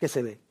obvio que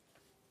se ve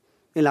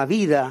en la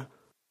vida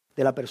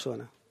de la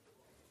persona.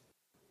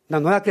 Una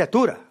nueva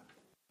criatura.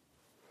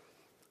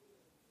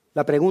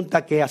 La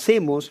pregunta que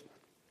hacemos,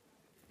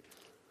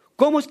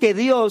 ¿cómo es que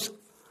Dios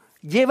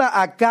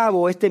lleva a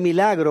cabo este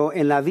milagro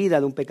en la vida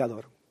de un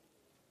pecador?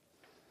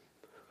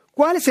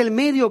 ¿Cuál es el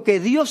medio que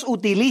Dios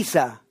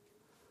utiliza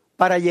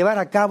para llevar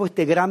a cabo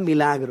este gran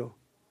milagro?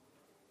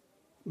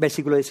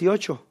 Versículo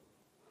 18.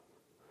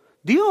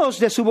 Dios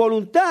de su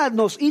voluntad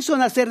nos hizo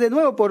nacer de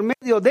nuevo por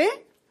medio de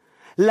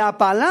la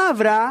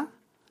palabra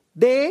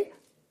de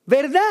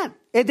verdad.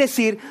 Es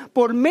decir,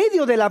 por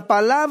medio de la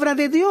palabra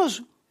de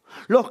Dios.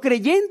 Los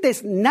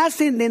creyentes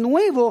nacen de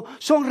nuevo,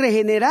 son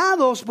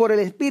regenerados por el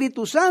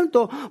Espíritu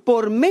Santo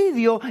por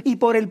medio y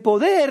por el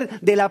poder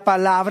de la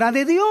palabra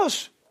de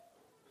Dios.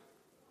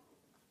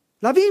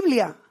 La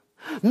Biblia.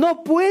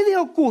 No puede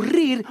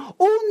ocurrir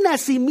un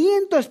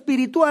nacimiento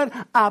espiritual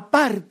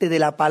aparte de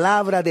la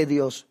palabra de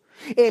Dios.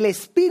 El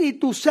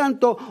Espíritu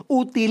Santo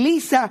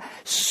utiliza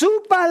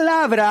su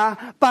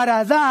palabra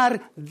para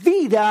dar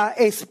vida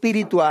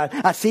espiritual.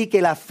 Así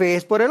que la fe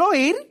es por el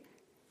oír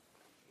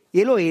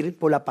y el oír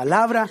por la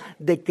palabra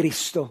de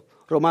Cristo.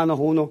 Romanos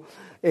 1,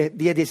 10,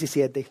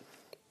 17.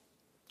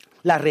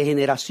 La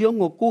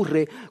regeneración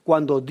ocurre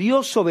cuando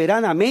Dios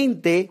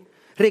soberanamente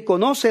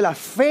reconoce la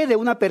fe de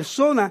una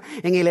persona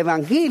en el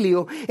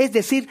Evangelio, es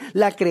decir,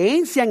 la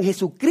creencia en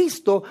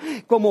Jesucristo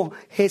como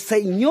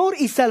Señor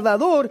y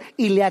Salvador,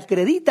 y le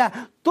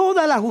acredita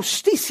toda la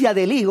justicia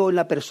del Hijo en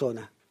la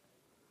persona.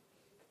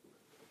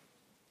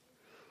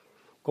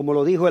 Como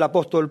lo dijo el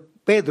apóstol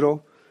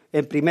Pedro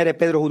en 1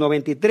 Pedro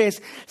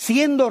 1:23,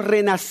 siendo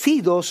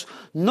renacidos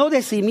no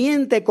de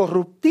simiente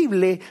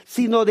corruptible,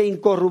 sino de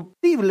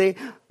incorruptible,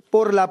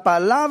 por la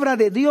palabra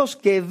de Dios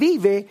que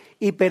vive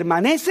y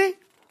permanece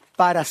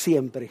para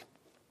siempre.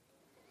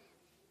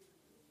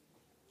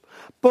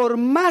 Por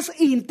más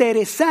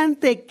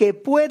interesante que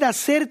pueda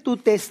ser tu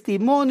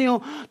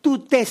testimonio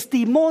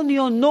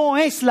no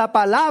es la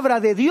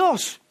palabra de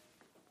Dios.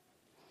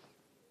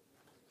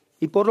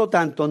 Y por lo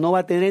tanto no va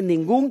a tener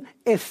ningún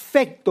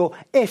efecto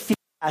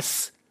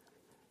eficaz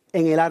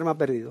en el alma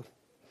perdido,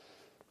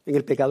 en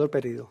el pecador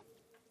perdido.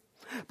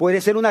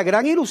 Puede ser una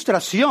gran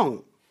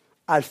ilustración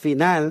al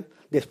final,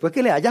 después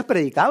que le hayas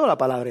predicado la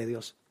palabra de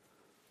Dios.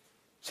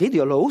 Sí,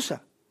 Dios lo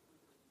usa.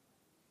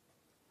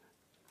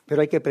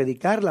 Pero hay que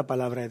predicar la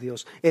palabra de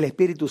Dios. El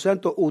Espíritu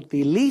Santo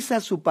utiliza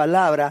su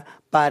palabra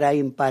para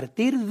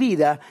impartir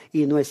vida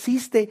y no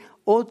existe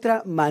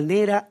otra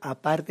manera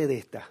aparte de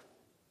esta.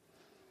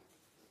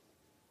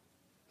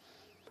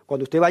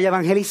 Cuando usted vaya a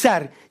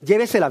evangelizar,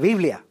 llévese la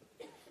Biblia.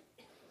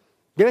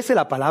 Llévese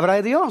la palabra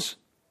de Dios.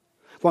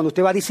 Cuando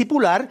usted va a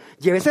discipular,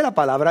 llévese la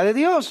palabra de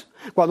Dios.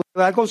 Cuando usted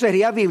va a dar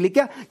consejería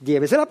bíblica,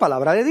 llévese la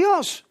palabra de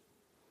Dios.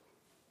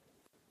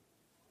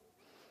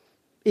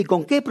 ¿Y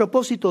con qué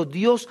propósito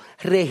Dios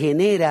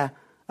regenera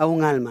a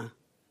un alma?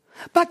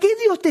 ¿Para qué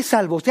Dios te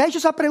salvó? ¿Usted ha hecho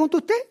esa pregunta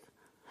usted?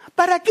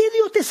 ¿Para qué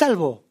Dios te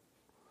salvó?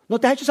 ¿No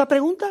te has hecho esa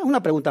pregunta? Es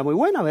una pregunta muy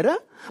buena, ¿verdad?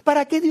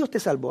 ¿Para qué Dios te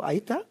salvó? Ahí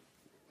está.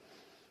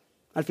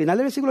 Al final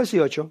del versículo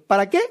 18.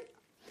 ¿Para qué?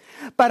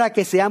 Para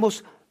que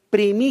seamos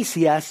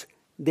primicias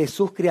de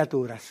sus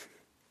criaturas.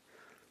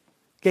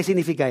 ¿Qué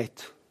significa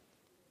esto?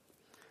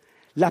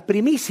 Las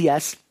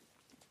primicias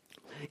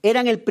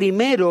eran el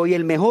primero y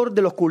el mejor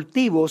de los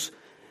cultivos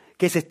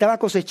que se estaba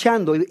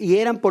cosechando y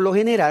eran por lo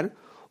general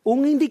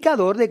un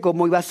indicador de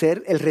cómo iba a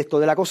ser el resto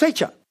de la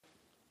cosecha.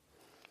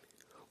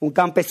 Un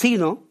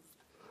campesino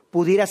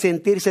pudiera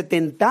sentirse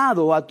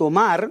tentado a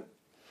tomar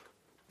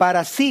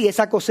para sí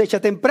esa cosecha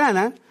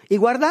temprana y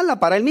guardarla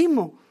para él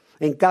mismo,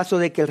 en caso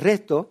de que el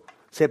resto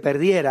se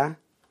perdiera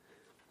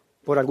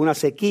por alguna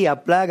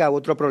sequía, plaga u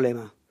otro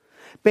problema.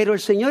 Pero el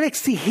Señor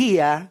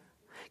exigía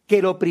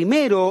que lo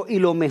primero y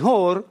lo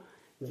mejor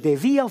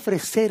debía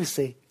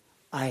ofrecerse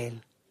a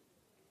Él.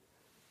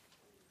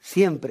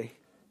 Siempre.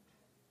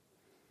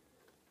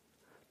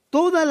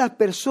 Todas las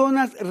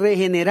personas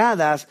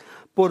regeneradas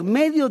por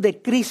medio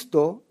de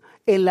Cristo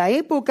en la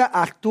época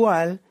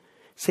actual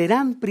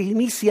serán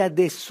primicias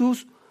de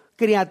sus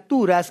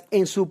criaturas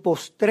en su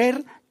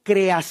postrer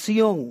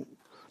creación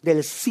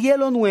del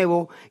cielo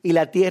nuevo y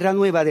la tierra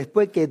nueva.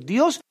 Después que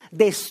Dios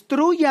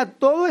destruya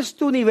todo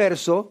este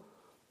universo,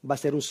 va a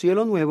ser un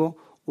cielo nuevo,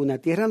 una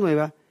tierra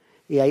nueva,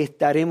 y ahí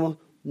estaremos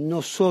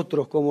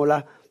nosotros como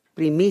las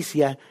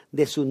primicias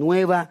de su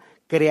nueva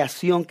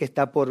creación que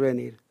está por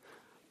venir.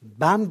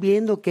 ¿Van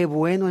viendo qué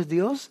bueno es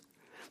Dios?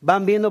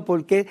 ¿Van viendo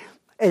por qué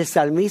el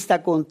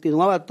salmista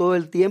continuaba todo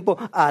el tiempo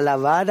a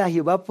alabar a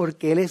Jehová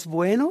porque Él es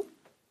bueno?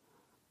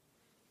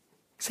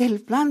 Ese es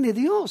el plan de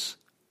Dios.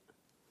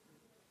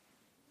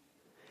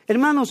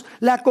 Hermanos,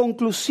 la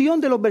conclusión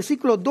de los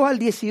versículos 2 al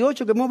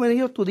 18 que hemos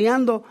venido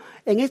estudiando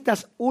en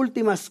estas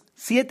últimas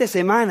 7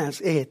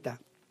 semanas es esta.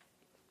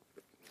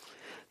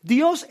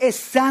 Dios es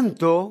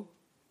santo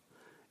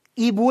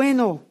y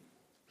bueno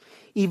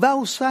y va a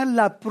usar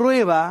la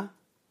prueba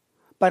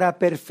para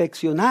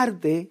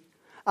perfeccionarte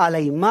a la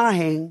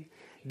imagen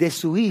de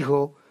su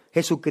Hijo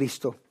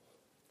Jesucristo.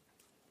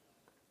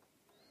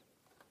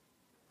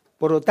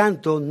 Por lo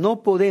tanto,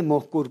 no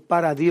podemos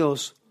culpar a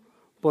Dios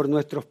por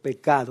nuestros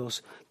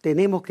pecados.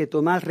 Tenemos que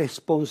tomar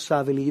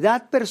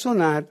responsabilidad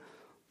personal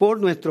por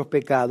nuestros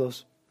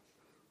pecados.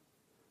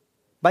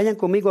 Vayan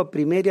conmigo a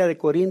 1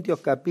 Corintios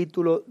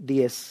capítulo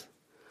 10.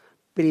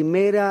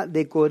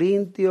 1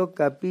 Corintios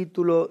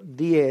capítulo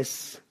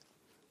 10.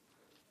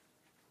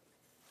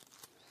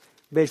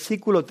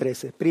 Versículo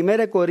 13.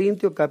 1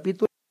 Corintios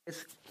capítulo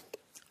 10.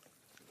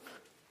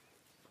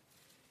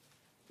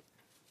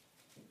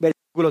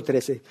 Versículo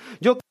 13.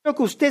 Yo quiero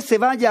que usted se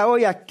vaya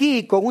hoy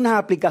aquí con unas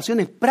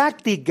aplicaciones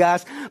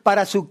prácticas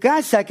para su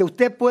casa que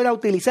usted pueda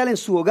utilizar en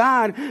su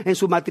hogar, en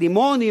su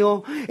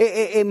matrimonio,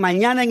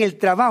 mañana en el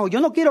trabajo. Yo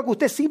no quiero que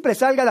usted siempre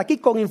salga de aquí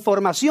con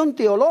información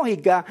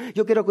teológica.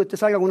 Yo quiero que usted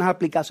salga con unas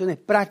aplicaciones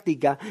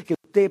prácticas que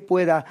usted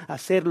pueda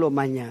hacerlo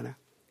mañana.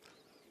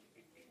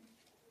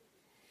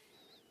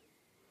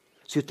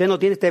 Si usted no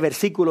tiene este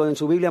versículo en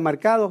su Biblia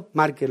marcado,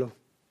 márquelo.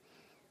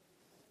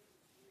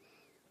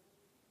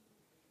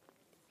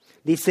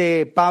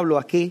 Dice Pablo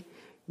aquí,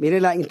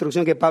 miren la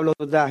instrucción que Pablo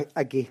nos da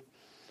aquí.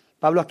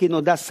 Pablo aquí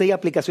nos da 6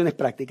 aplicaciones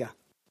prácticas.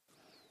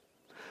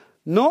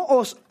 No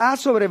os ha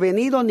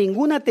sobrevenido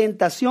ninguna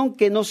tentación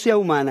que no sea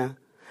humana,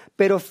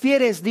 pero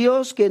fiel es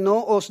Dios que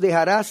no os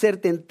dejará ser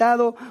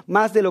tentado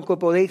más de lo que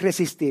podéis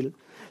resistir,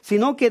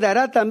 sino que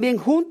dará también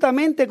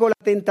juntamente con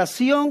la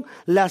tentación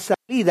la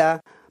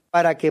salida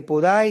para que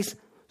podáis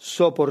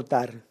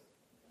soportar.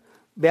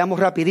 Veamos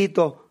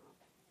rapidito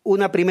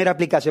una primera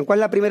aplicación. ¿Cuál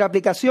es la primera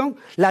aplicación?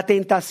 La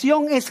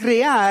tentación es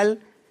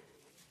real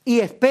y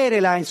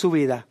espérela en su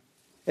vida.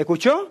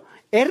 ¿Escuchó?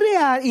 Es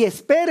real y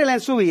espérela en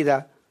su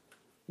vida.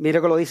 Mire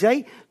que lo dice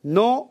ahí.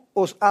 No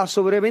os ha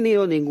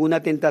sobrevenido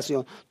ninguna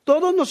tentación.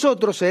 Todos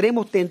nosotros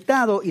seremos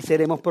tentados y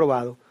seremos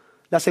probados.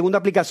 La segunda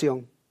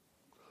aplicación.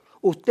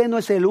 Usted no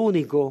es el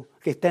único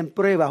que está en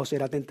pruebas o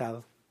será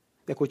tentado.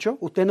 ¿Escuchó?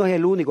 Usted no es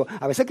el único.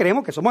 A veces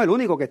creemos que somos el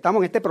único que estamos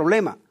en este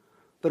problema.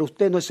 Pero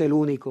usted no es el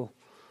único.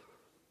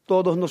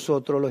 Todos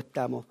nosotros lo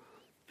estamos.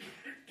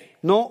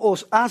 No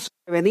os ha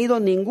sobrevenido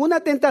ninguna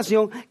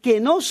tentación que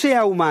no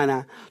sea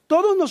humana.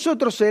 Todos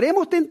nosotros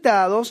seremos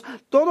tentados,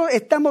 todos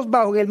estamos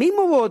bajo el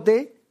mismo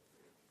bote.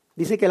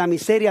 Dice que la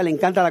miseria le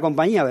encanta la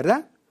compañía,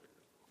 ¿verdad?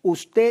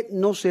 Usted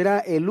no será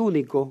el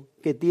único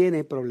que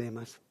tiene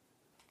problemas.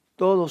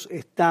 Todos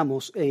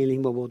estamos en el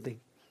mismo bote.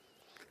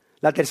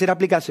 La tercera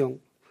aplicación.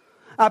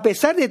 A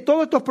pesar de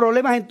todos estos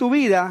problemas en tu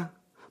vida,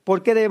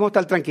 ¿por qué debemos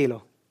estar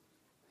tranquilos?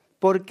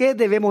 ¿Por qué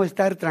debemos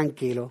estar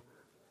tranquilos?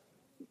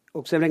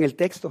 Observen el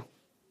texto.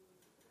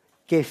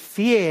 Que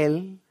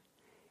fiel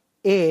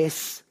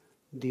es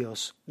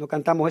Dios. ¿No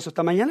cantamos eso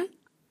esta mañana?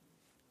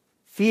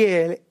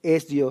 Fiel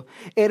es Dios.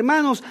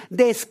 Hermanos,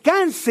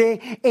 descanse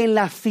en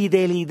la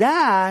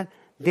fidelidad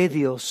de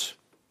Dios.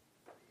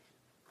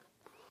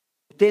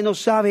 Usted no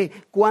sabe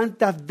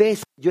cuántas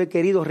veces yo he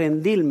querido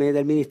rendirme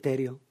del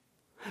ministerio.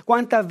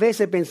 Cuántas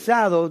veces he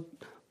pensado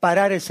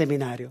parar el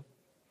seminario.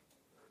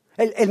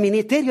 El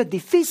ministerio es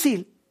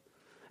difícil.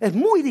 Es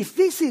muy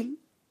difícil.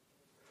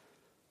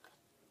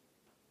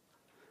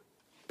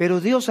 Pero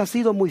Dios ha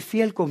sido muy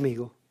fiel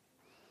conmigo.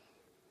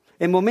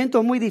 En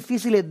momentos muy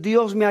difíciles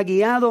Dios me ha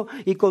guiado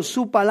y con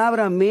su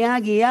palabra me ha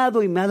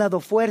guiado y me ha dado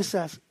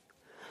fuerzas.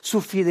 Su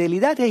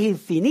fidelidad es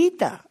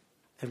infinita,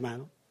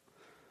 hermano.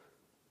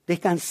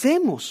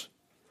 Descansemos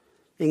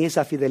en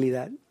esa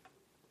fidelidad.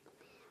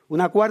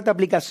 Una cuarta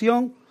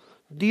aplicación,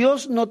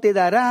 Dios no te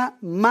dará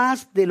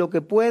más de lo que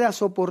puedas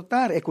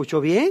soportar.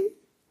 ¿Escuchó bien?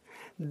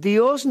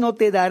 Dios no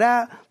te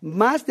dará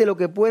más de lo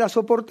que puedas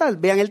soportar.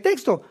 Vean el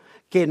texto.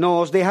 Que no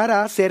os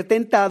dejará ser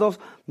tentados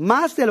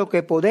más de lo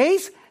que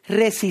podéis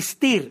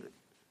resistir.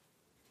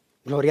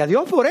 Gloria a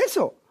Dios por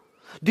eso.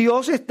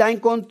 Dios está en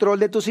control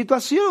de tu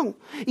situación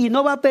y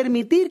no va a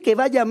permitir que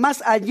vaya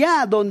más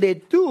allá donde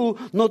tú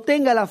no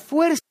tengas la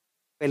fuerza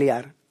de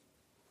pelear.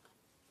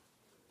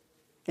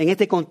 En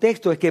este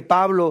contexto es que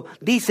Pablo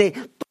dice,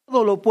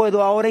 todo lo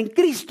puedo ahora en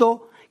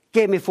Cristo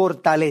que me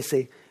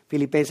fortalece.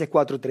 Filipenses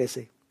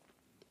 4:13.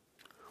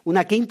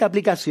 Una quinta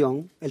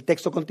aplicación, el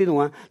texto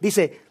continúa,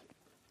 dice,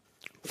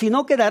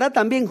 sino que dará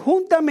también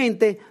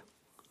juntamente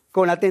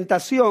con la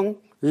tentación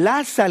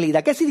la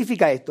salida. ¿Qué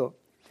significa esto?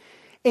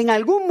 En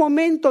algún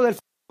momento del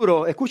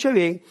futuro, escuche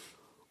bien,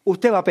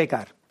 usted va a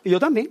pecar. Y yo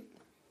también.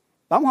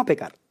 Vamos a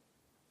pecar.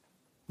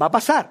 Va a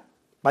pasar.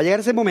 Va a llegar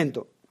ese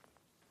momento.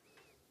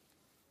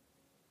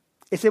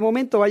 Ese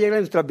momento va a llegar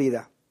en nuestras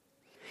vidas.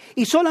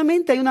 Y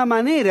solamente hay una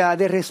manera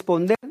de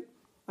responder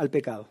al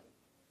pecado.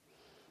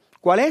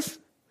 ¿Cuál es?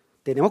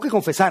 Tenemos que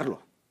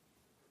confesarlo.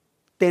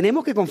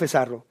 Tenemos que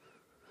confesarlo.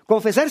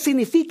 Confesar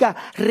significa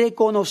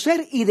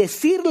reconocer y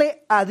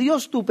decirle a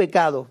Dios tu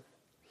pecado.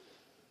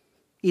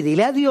 Y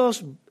dile a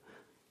Dios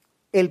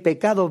el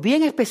pecado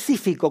bien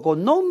específico,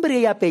 con nombre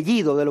y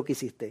apellido de lo que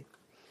hiciste.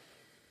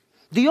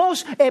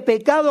 Dios, he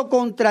pecado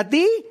contra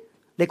ti.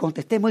 Le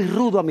contesté muy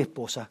rudo a mi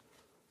esposa.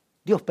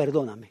 Dios,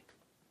 perdóname.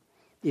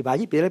 Y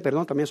vaya y pídele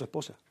perdón también a su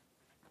esposa.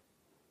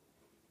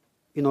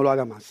 Y no lo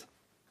haga más.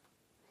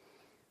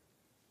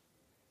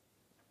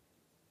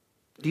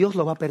 Dios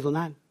lo va a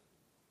perdonar.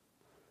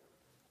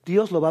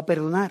 Dios lo va a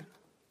perdonar.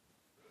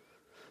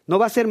 No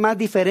va a ser más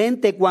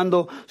diferente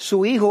cuando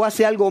su hijo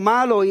hace algo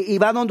malo y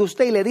va donde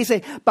usted y le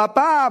dice,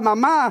 papá,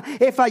 mamá,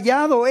 he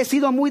fallado, he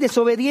sido muy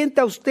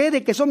desobediente a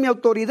ustedes que son mi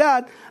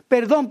autoridad.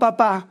 Perdón,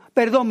 papá,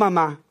 perdón,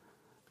 mamá.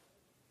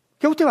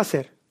 ¿Qué usted va a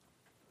hacer?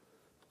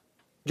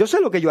 Yo sé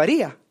lo que yo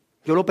haría.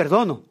 Yo lo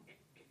perdono.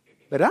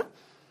 ¿Verdad?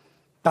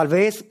 Tal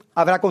vez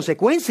habrá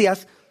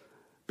consecuencias,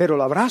 pero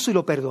lo abrazo y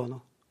lo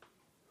perdono.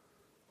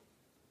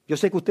 Yo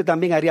sé que usted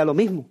también haría lo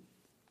mismo.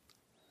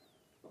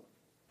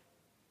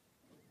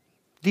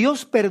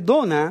 Dios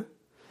perdona,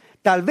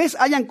 tal vez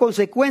hayan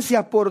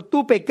consecuencias por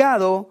tu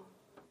pecado,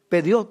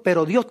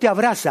 pero Dios te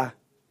abraza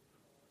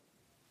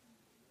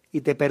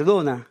y te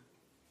perdona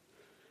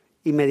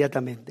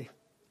inmediatamente.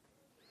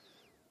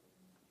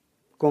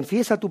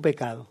 Confiesa tu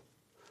pecado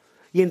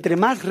y entre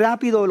más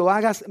rápido lo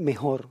hagas,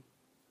 mejor.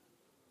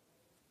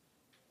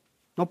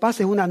 No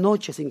pases una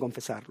noche sin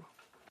confesarlo.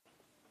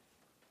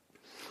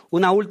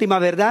 Una última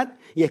verdad,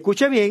 y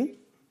escuche bien,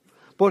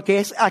 porque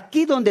es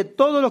aquí donde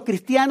todos los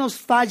cristianos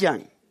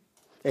fallan.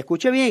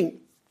 Escuche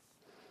bien.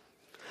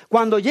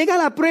 Cuando llega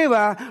la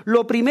prueba,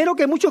 lo primero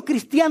que muchos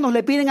cristianos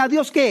le piden a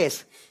Dios, ¿qué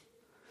es?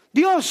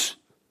 Dios,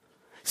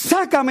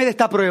 sácame de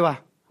esta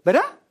prueba,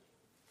 ¿verdad?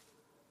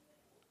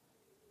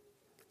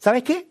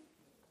 ¿Sabes qué?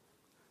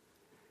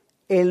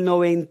 El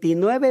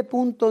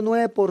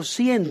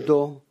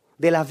 99.9%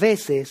 de las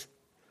veces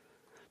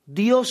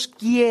Dios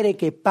quiere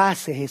que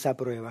pases esa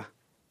prueba.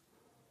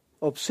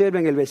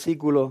 Observen el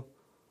versículo,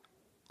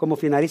 cómo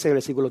finaliza el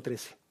versículo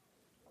 13.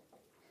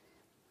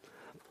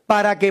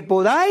 Para que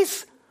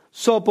podáis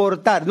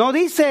soportar. No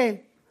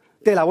dice,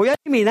 te la voy a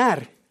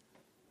eliminar.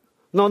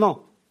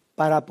 No.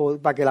 Para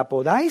que la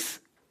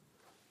podáis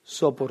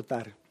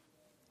soportar.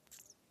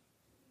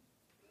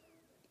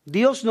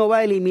 Dios no va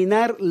a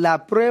eliminar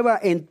la prueba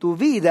en tu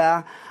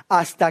vida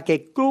hasta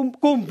que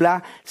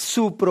cumpla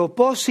su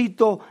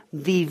propósito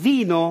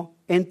divino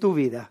en tu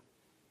vida.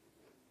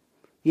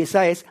 Y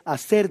esa es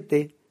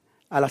hacerte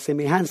a la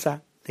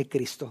semejanza de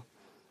Cristo.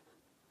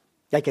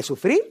 Y hay que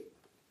sufrir.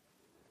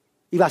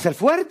 Y va a ser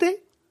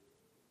fuerte.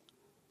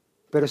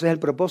 Pero ese es el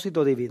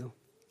propósito divino.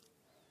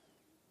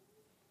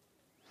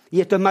 Y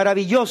esto es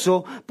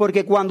maravilloso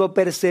porque cuando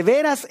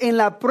perseveras en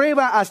la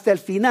prueba hasta el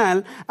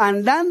final,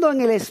 andando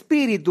en el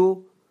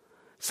Espíritu,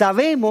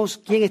 sabemos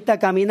quién está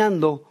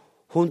caminando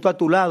junto a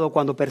tu lado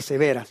cuando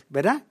perseveras,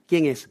 ¿verdad?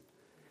 ¿Quién es?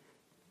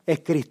 Es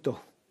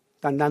Cristo.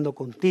 Está andando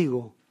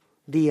contigo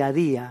día a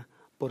día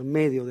por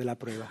medio de la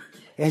prueba.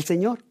 Es el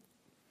Señor.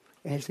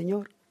 Es el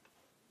Señor.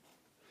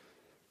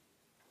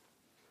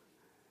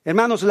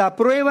 Hermanos, la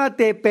prueba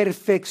te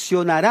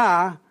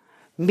perfeccionará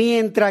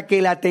mientras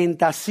que la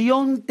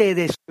tentación te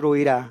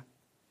destruirá.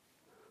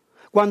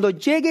 Cuando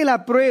llegue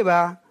la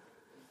prueba,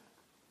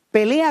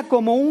 pelea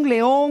como un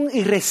león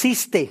y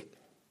resiste.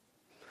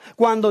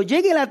 Cuando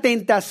llegue la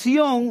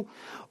tentación,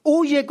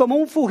 huye como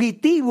un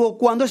fugitivo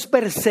cuando es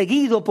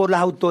perseguido por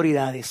las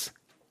autoridades.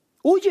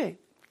 Huye.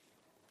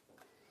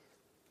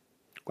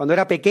 Cuando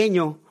era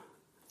pequeño,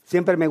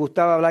 siempre me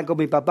gustaba hablar con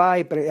mi papá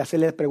y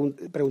hacerle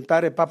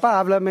preguntar, papá,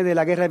 háblame de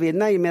la guerra de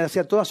Vietnam, y me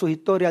hacía todas sus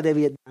historias de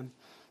Vietnam.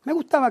 Me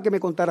gustaba que me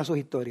contara sus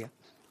historias.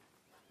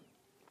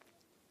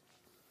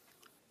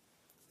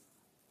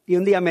 Y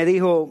un día me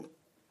dijo,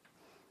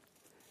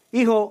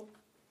 hijo,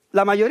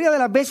 la mayoría de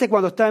las veces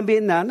cuando estaba en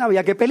Vietnam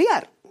había que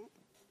pelear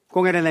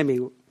con el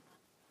enemigo.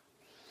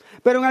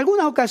 Pero en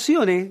algunas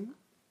ocasiones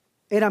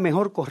era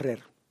mejor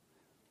correr.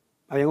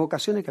 Había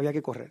ocasiones que había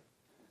que correr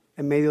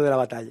en medio de la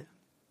batalla.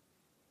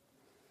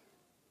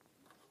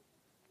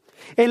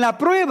 En la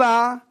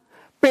prueba,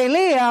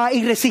 pelea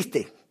y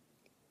resiste.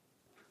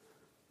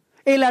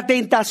 En la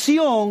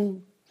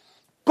tentación,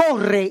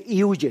 corre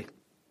y huye.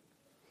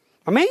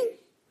 Amén.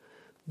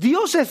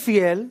 Dios es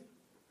fiel,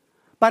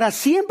 para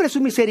siempre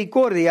su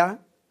misericordia.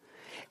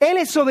 Él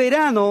es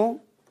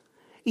soberano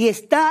y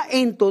está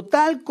en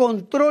total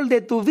control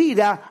de tu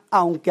vida,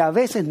 aunque a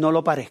veces no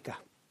lo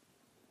parezca.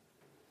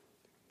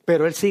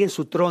 Pero Él sigue en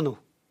su trono,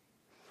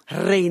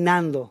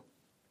 reinando.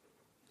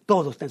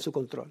 Todo está en su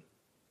control.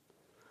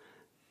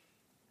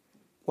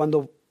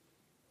 Cuando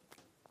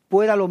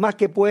pueda lo más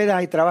que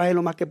pueda y trabaje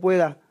lo más que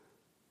pueda,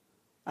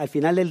 al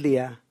final del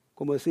día,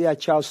 como decía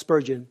Charles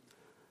Spurgeon,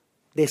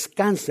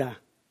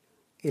 descansa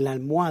en la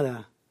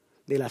almohada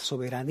de la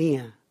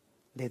soberanía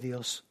de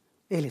Dios.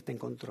 Él está en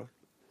control.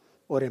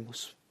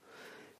 Oremos.